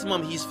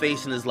maximum he's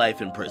facing is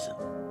life in prison,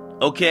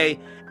 okay?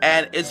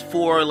 And it's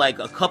for like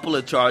a couple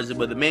of charges,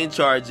 but the main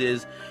charge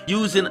is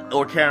using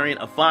or carrying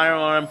a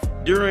firearm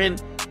during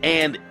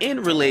and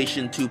in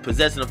relation to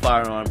possessing a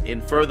firearm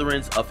in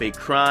furtherance of a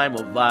crime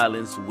of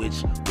violence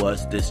which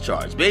was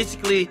discharged.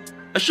 Basically,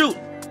 a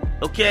shooting,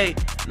 okay?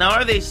 Now,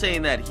 are they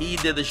saying that he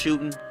did the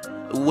shooting,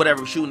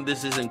 whatever shooting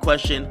this is in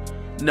question?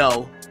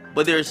 No,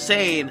 but they're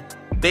saying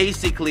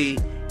basically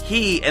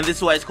he, and this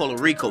is why it's called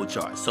a RICO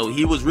charge. So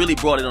he was really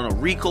brought in on a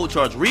RICO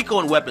charge, RICO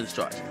and weapons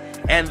charge.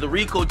 And the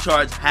RICO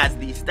charge has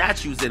these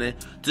statutes in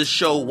it to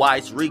show why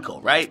it's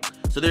RICO, right?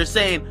 So they're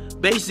saying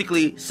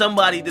basically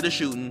somebody did a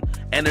shooting,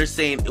 and they're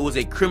saying it was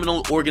a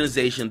criminal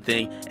organization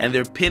thing, and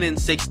they're pinning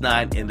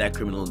 6ix9ine in that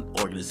criminal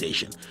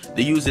organization.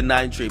 They're using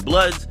 9 Trey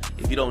Bloods.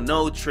 If you don't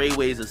know,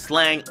 Treyway is a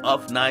slang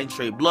of 9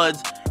 Trey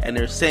Bloods, and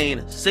they're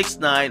saying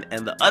 6ix9ine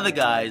and the other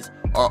guys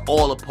are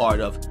all a part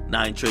of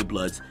 9 Trey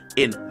Bloods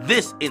in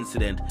this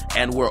incident,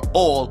 and we're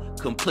all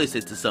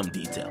complicit to some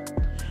detail.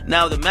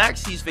 Now, the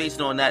max he's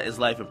facing on that is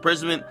life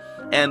imprisonment,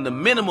 and the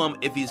minimum,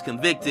 if he's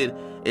convicted,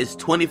 is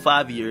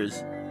 25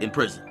 years in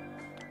prison.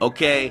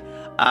 Okay,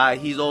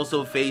 he's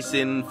also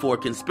facing for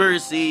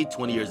conspiracy,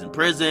 20 years in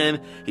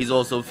prison. He's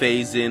also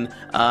facing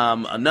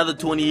another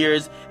 20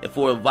 years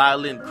for a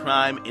violent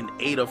crime in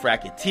aid of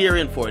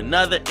racketeering for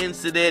another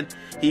incident.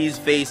 He's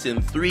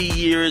facing 3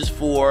 years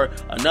for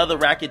another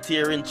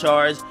racketeering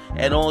charge,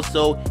 and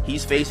also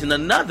he's facing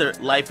another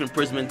life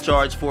imprisonment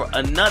charge for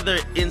another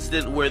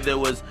incident where there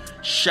was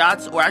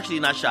shots, or actually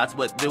not shots,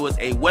 but there was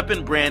a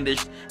weapon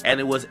brandished and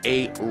it was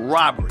a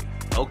robbery,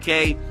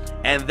 okay?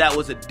 And that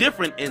was a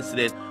different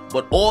incident,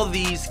 but all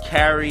these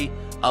carry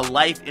a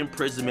life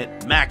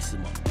imprisonment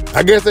maximum.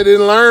 I guess they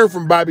didn't learn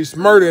from Bobby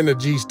Smurda and the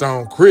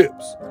G-Stone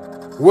Crips.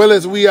 Well,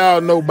 as we all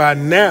know by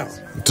now,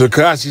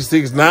 Tekashi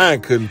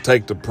 6ix9ine couldn't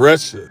take the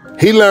pressure.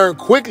 He learned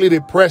quickly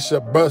that pressure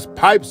busts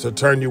pipes or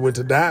turn you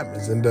into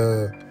diamonds, and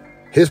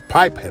his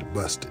pipe had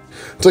busted.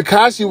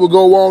 Tekashi would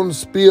go on to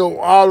spill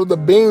all of the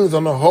beans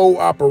on the whole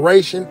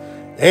operation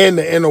and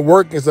the inner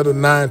workings of the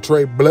 9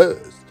 Trey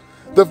Bloods.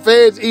 The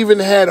feds even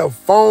had a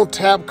phone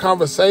tap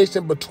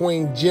conversation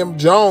between Jim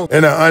Jones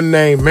and an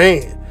unnamed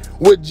man,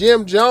 with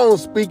Jim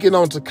Jones speaking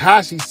on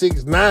Tekashi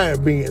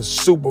 6ix9ine being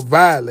super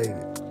violated.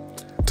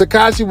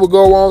 Tekashi would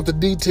go on to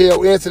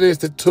detail incidents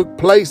that took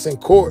place in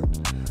court.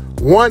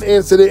 One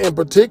incident in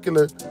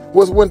particular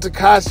was when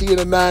Tekashi and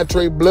the 9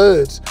 Trey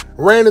Bloods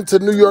ran into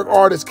New York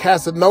artist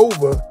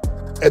Casanova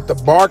at the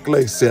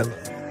Barclays Center.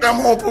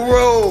 I'm on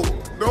parole.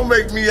 Don't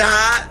make me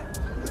hot.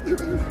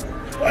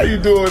 Why you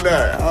doing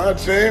that, huh,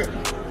 champ?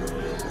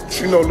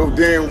 You know no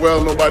damn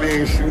well nobody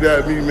ain't shoot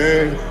at me,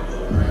 man.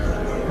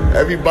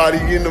 Everybody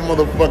in the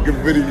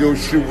motherfucking video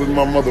shoot was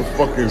my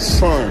motherfucking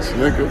sons,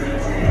 nigga.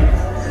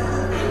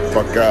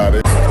 Fuck out of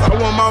it. I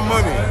want my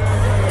money.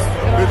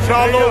 The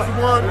Charlos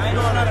one, the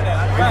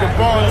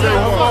Devontae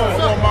one.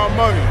 I want my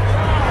money.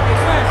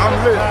 I'm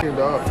lit.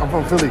 I'm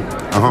from Philly.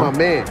 That's my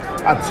man.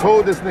 I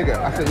told this nigga,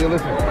 I said, yo,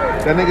 listen,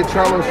 that nigga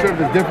Charlo Shrimp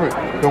is different.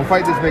 Don't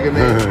fight this nigga,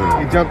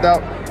 man. He jumped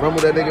out,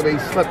 rumbled that nigga, man.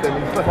 He slept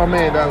my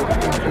man down.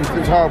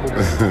 It's horrible,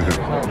 man.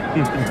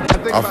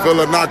 I feel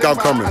a knockout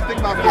coming.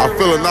 I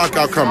feel a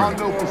knockout coming.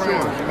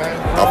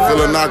 I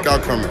feel a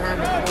knockout coming.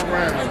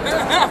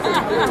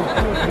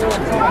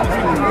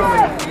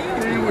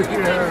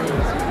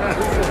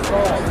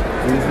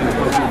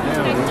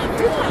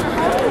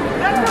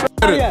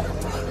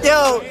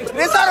 Yo,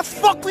 this how the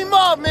fuck we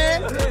mob,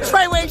 man.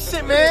 Trayway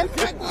shit, man.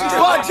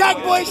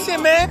 Jack Boy shit,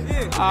 man. In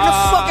the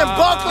fucking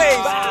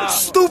Barclays.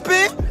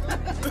 Stupid.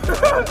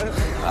 Fuck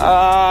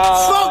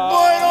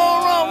boy,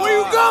 don't run. Where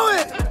you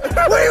going?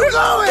 Where you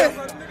going?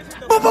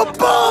 Boom, boom,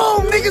 boom.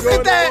 Niggas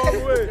hit that.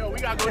 Yo, we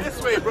gotta go this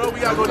way, bro. We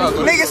gotta go this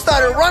way. Niggas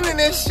started running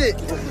this shit.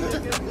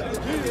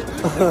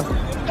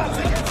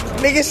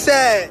 Niggas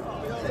said,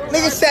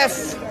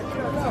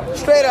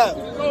 straight up.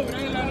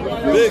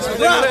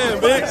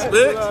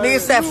 Nigga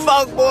said,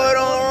 fuck boy,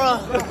 don't run.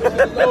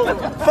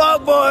 Fuck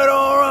boy,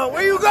 don't run.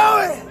 Where you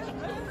going?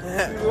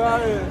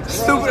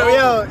 Stupid.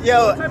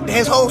 Yo,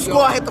 his whole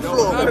squad hit the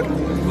floor.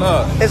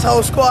 His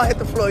whole squad hit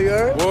the floor, you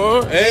heard?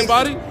 What?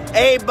 Everybody?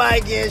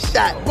 Everybody getting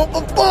shot. Boom,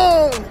 boom,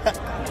 boom.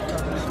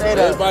 Straight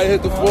up. Everybody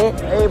hit the floor?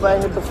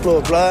 Everybody hit the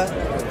floor, blood.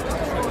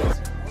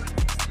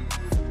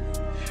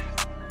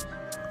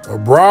 A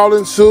brawl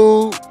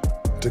ensued.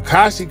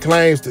 Tekashi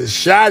claims that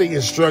Shotty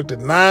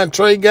instructed 9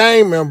 Trey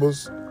gang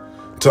members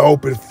to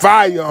open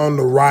fire on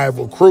the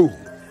rival crew.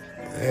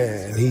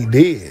 And he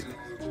did.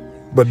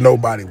 But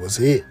nobody was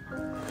hit.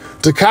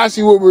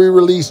 Tekashi will be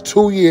released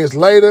 2 years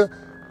later,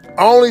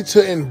 only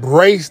to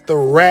embrace the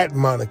rat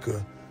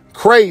moniker.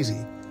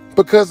 Crazy,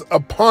 because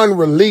upon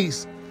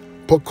release,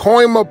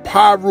 Pacoima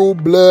Paru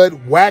Blood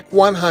Whack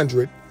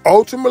 100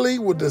 ultimately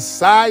would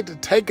decide to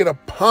take it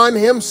upon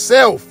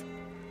himself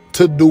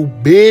to do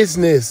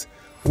business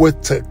with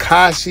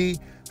Tekashi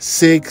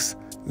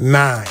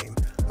 6ix9ine,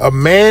 a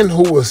man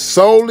who was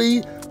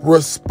solely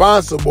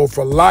responsible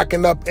for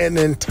locking up an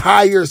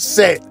entire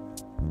set.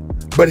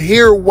 But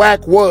here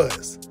Whack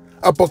was,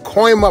 a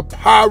Pacoima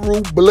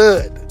Paru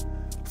Blood,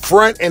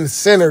 front and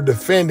center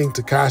defending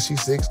Tekashi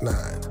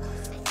 6ix9ine.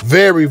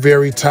 Very,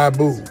 very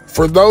taboo.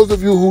 For those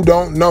of you who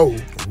don't know,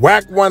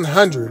 Whack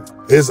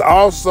 100 is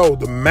also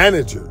the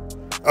manager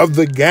of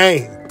the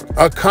game,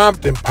 a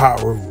Compton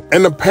Paru.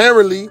 And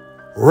apparently,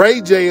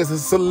 Ray J is a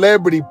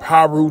celebrity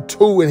Paru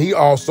too, and he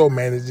also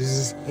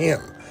manages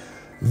him.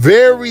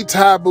 Very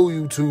taboo,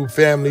 YouTube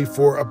family,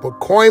 for a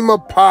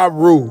Pacoima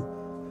Paru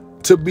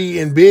to be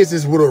in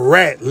business with a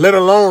rat, let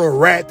alone a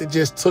rat that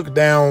just took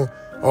down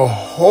a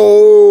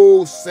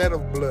whole set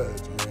of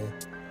Bloods, man.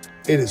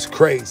 It is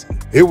crazy.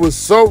 It was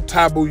so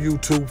taboo,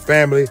 YouTube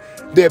family,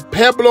 that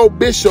Pablo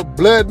Bishop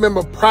Blood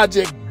member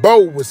Project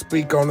Bo would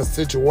speak on the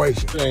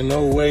situation. There ain't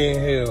no way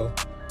in hell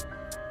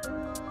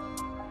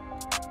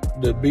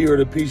the B or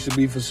the P should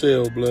be for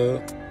sale,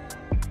 blood.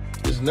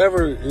 It's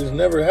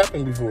never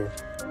happened before.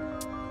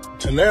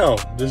 To now,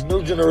 this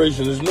new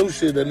generation, this new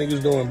shit that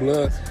niggas doing,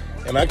 blood.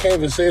 And I can't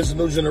even say it's a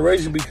new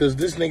generation because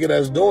this nigga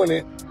that's doing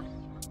it,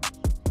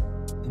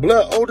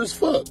 blood old as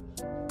fuck.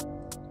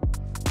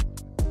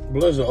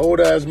 Blood's an old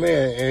ass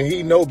man and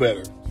he know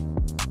better.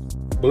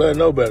 Blood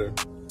know better.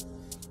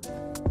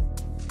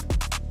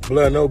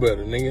 Blood know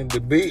better, nigga. The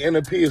B and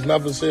the P is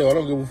not for sale. I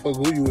don't give a fuck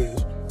who you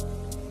is.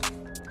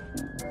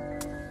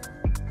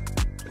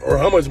 Or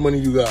how much money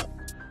you got.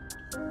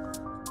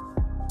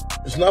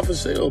 It's not for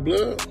sale,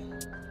 blood.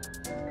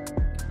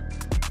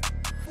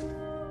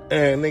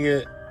 And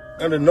nigga,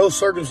 under no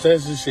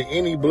circumstances should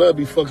any blood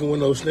be fucking with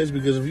no snitch,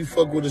 because if you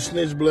fuck with a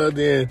snitch, blood,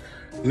 then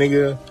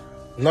nigga,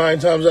 9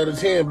 times out of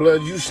 10,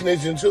 blood, you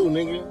snitching too,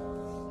 nigga.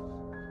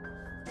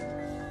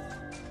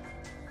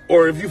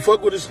 Or if you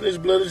fuck with a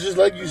snitch, blood, it's just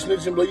like you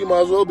snitching, blood, you might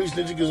as well be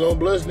snitching, because on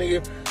bloods,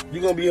 nigga,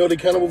 you gonna be held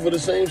accountable for the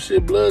same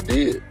shit blood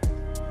did.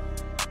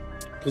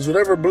 Because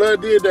whatever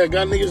blood did that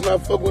got niggas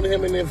not fuck with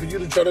him, and then for you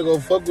to try to go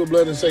fuck with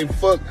blood and say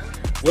fuck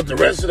what the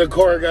rest of the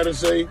car gotta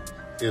say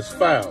is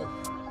foul.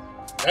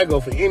 That go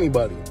for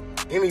anybody.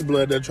 Any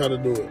blood that try to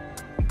do it.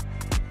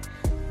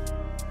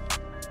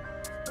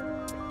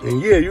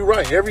 And yeah, you're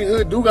right. Every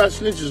hood do got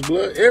snitches,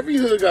 blood. Every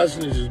hood got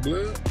snitches,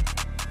 blood.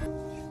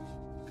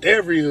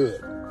 Every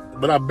hood.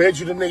 But I bet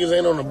you the niggas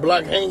ain't on the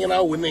block hanging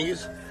out with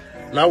niggas.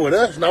 Not with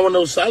us. Not with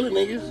no solid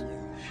niggas.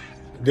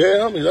 Dead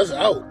homies, that's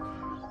out.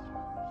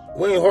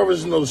 We ain't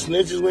harvesting no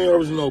snitches. We ain't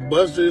harvesting no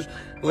busters.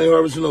 We ain't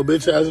harvesting no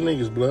bitch ass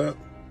niggas, blood.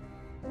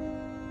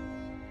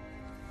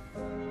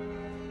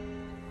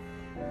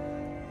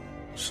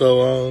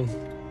 So,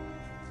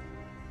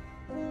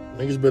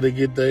 Niggas better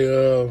get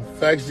their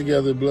facts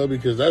together, blood,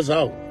 because that's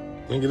out.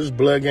 Nigga, this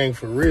blood gang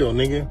for real,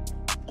 nigga.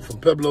 From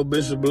Pablo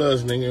Bishop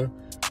Bloods, nigga.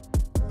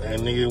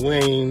 And nigga, we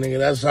ain't, nigga,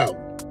 that's out.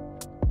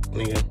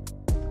 Nigga.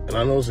 And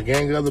I know it's a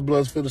gang of other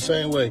bloods feel the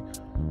same way.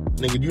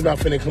 Nigga, you not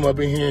finna come up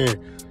in here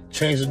and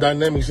change the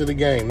dynamics of the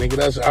game. Nigga,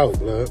 that's out,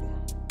 blood.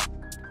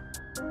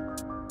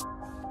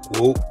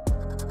 Whoa.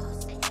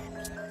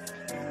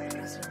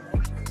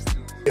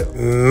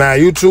 Now,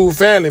 YouTube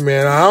family,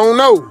 man, I don't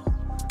know.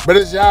 But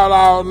as y'all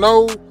all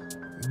know,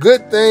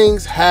 good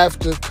things have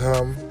to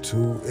come to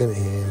an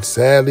end.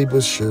 Sadly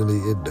but surely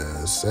it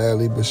does.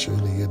 Sadly but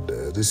surely it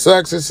does. It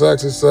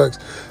sucks,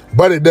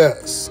 but it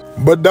does.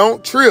 But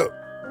don't trip.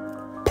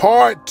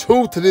 Part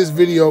 2 to this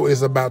video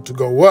is about to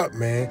go up,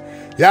 man.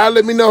 Y'all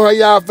let me know how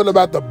y'all feel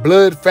about the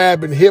blood,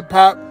 fab, and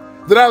hip-hop.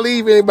 Did I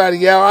leave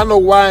anybody out? I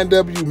know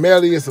YNW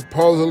Melly is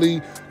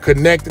supposedly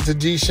connected to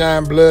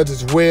G-Shine Bloods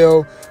as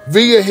well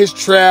via his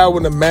trial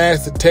when the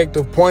mass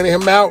detective pointed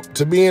him out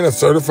to being a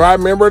certified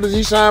member of the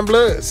G-Shine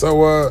Bloods.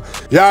 So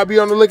y'all be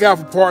on the lookout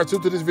for part 2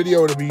 to this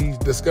video to be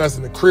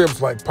discussing the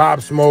Crips like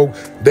Pop Smoke,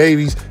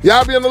 Davies.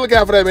 Y'all be on the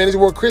lookout for that, man. This is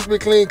your boy Crispy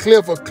Clean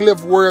Cliff of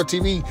Cliff World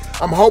TV.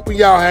 I'm hoping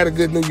y'all had a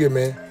good New Year,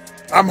 man.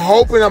 I'm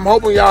hoping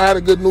y'all had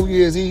a good New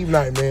Year's Eve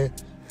night, man.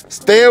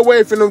 Stay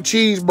away from them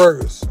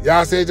cheeseburgers.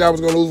 Y'all said y'all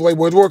was gonna lose weight,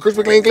 boys. It's your boy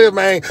Crispy Clean Cliff,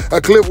 man. A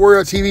Cliff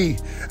World TV.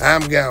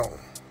 I'm gone.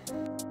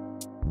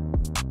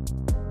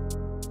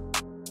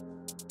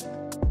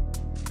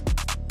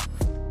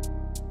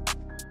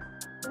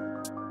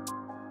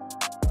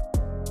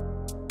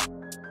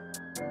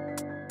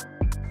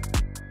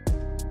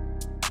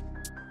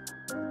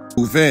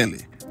 Family,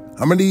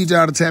 I'm gonna need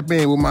y'all to tap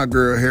in with my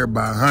girl Hair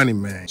by Honey,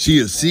 man. She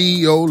is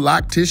CEO,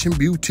 loctician,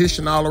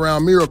 beautician,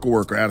 all-around miracle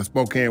worker out of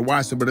Spokane,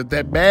 Washington. But if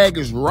that bag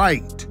is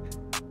right,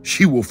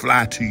 she will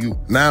fly to you.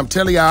 Now, I'm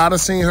telling y'all, I done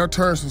seen her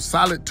turn some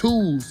solid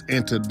tools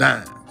into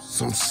dimes.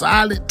 Some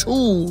solid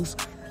tools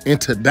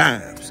into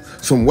dimes.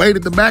 Some weight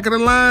at the back of the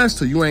lines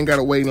so you ain't got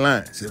to wait in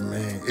lines. And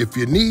man, if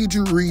you need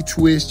your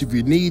retwist, if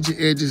you need your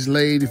edges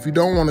laid, if you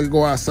don't want to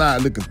go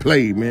outside looking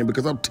played, man,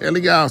 because I'm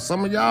telling y'all,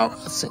 some of y'all,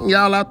 I seen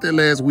y'all out there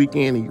last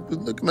weekend and you was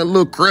looking a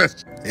little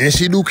crushed. And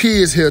she do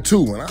kids hair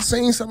too. And I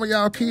seen some of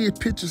y'all kids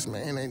pictures,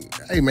 man. And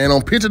hey, man,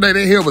 on picture day,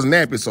 their hair was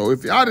nappy. So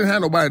if y'all didn't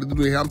have nobody to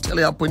do their hair, I'm telling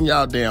y'all, I'm putting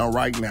y'all down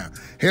right now.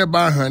 Hair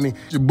by Honey,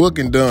 your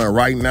booking done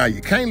right now. You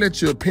can't let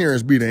your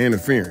appearance be the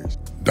interference.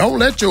 Don't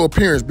let your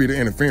appearance be the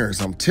interference,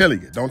 I'm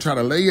telling you. Don't try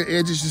to lay your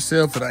edges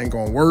yourself, it ain't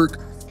gonna work.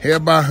 Hair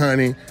by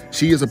Honey,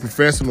 she is a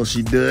professional,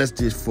 she does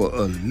this for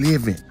a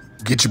living.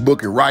 Get your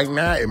booking right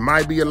now, it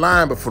might be a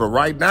line, but for the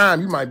right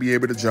dime, you might be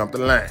able to jump the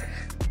line.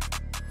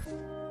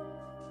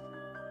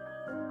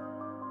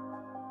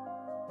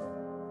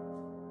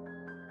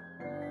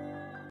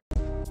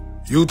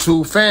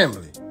 YouTube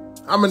family,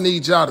 I'm gonna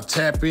need y'all to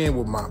tap in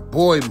with my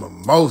boy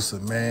Mimosa,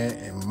 man,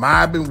 and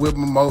mobbing with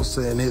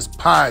Mimosa and his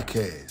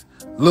podcast.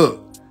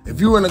 Look, if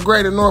you in the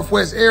greater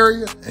Northwest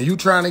area and you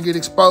trying to get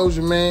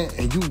exposure, man,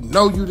 and you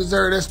know you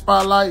deserve that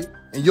spotlight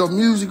and your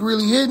music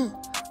really hitting,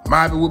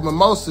 Mobbing with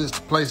Mimosa is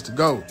the place to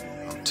go.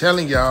 I'm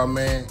telling y'all,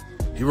 man,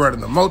 he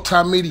running a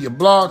multimedia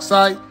blog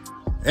site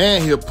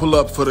and he'll pull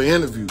up for the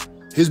interview.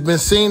 He's been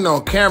seen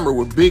on camera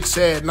with Big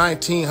Sad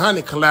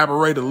 1900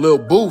 collaborator Lil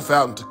Booth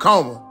out in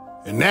Tacoma.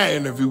 And that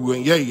interview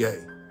went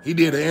yay. He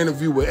did an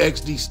interview with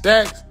XD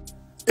Stacks,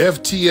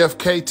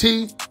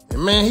 FTFKT,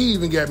 and man, he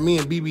even got me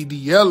and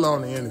BBDL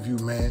on the interview,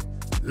 man.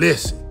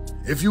 Listen,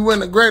 if you in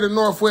the greater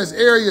Northwest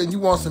area and you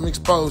want some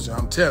exposure,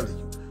 I'm telling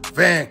you,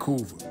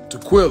 Vancouver,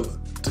 Tequila,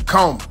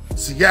 Tacoma,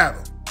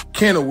 Seattle,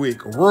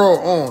 Kennewick, Aurora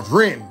Orange,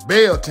 Renton,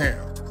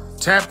 Belltown.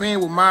 Tap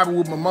in with Mobbing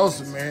with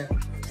Mimosa, man.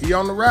 He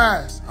on the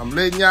rise. I'm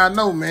letting y'all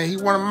know, man. He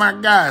one of my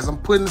guys. I'm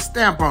putting a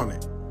stamp on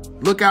it.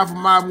 Look out for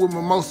Mobbing with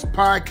Mimosa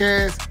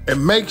podcast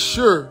and make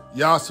sure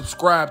y'all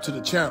subscribe to the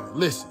channel.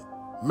 Listen,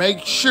 make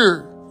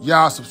sure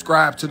y'all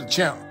subscribe to the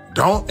channel.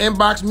 Don't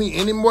inbox me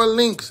any more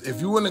links. If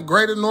you in the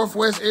greater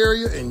Northwest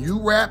area and you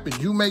rap and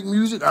you make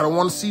music, I don't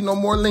want to see no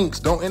more links.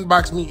 Don't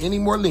inbox me any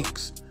more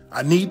links.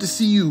 I need to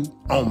see you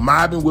on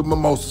Mobbing with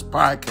Mimosa's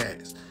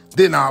podcast.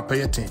 Then I'll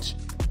pay attention.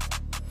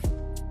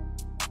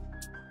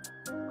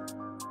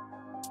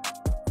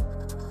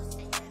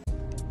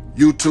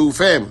 YouTube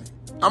family,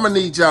 I'm gonna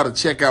need y'all to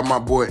check out my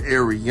boy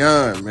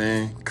Arion,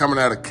 man, coming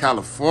out of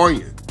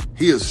California.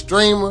 He a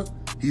streamer,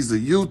 he's a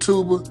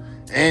YouTuber,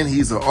 and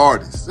he's an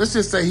artist. Let's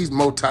just say he's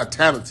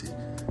multi-talented.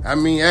 I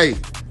mean, hey,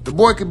 the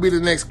boy could be the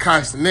next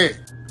Castanet.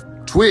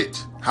 Twitch,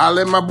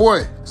 holla at my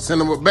boy,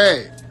 send him a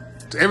bag.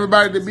 To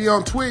everybody that be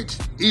on Twitch,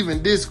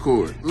 even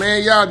Discord,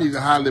 man, y'all need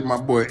to holla at my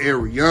boy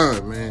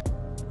Arion, man.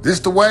 This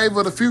the wave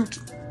of the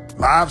future.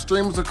 Live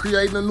streamers are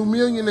creating the new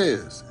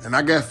millionaires, and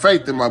I got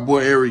faith in my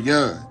boy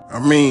Arion. I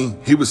mean,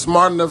 he was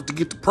smart enough to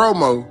get the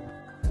promo.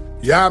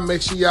 Y'all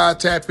make sure y'all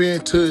tap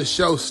into his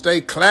show,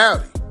 Stay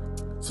Cloudy.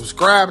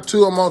 Subscribe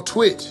to him on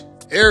Twitch,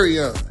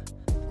 Arion.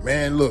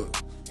 Man, look,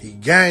 he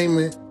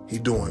gaming, he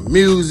doing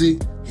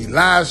music, he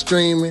live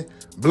streaming,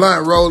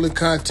 blunt rolling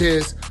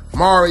contest,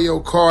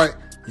 Mario Kart,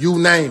 you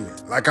name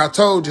it. Like I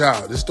told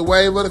y'all, this the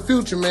wave of the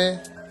future,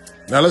 man.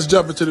 Now let's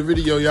jump into the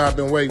video y'all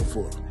been waiting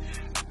for.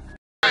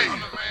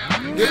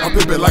 I'm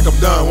pimpin' like I'm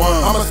Don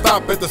Juan. I'ma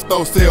stop at the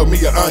store, sell me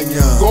an onion.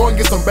 Go and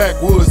get some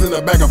backwoods in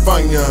the back of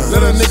Funyun.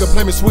 Let a nigga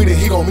play me sweet and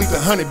he gon' meet the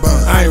honey bun.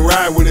 I ain't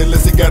ride with it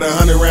unless he got a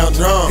 100-round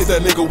drum. Hit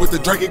that nigga with the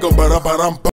drink, he gon' ba-da-ba-dum.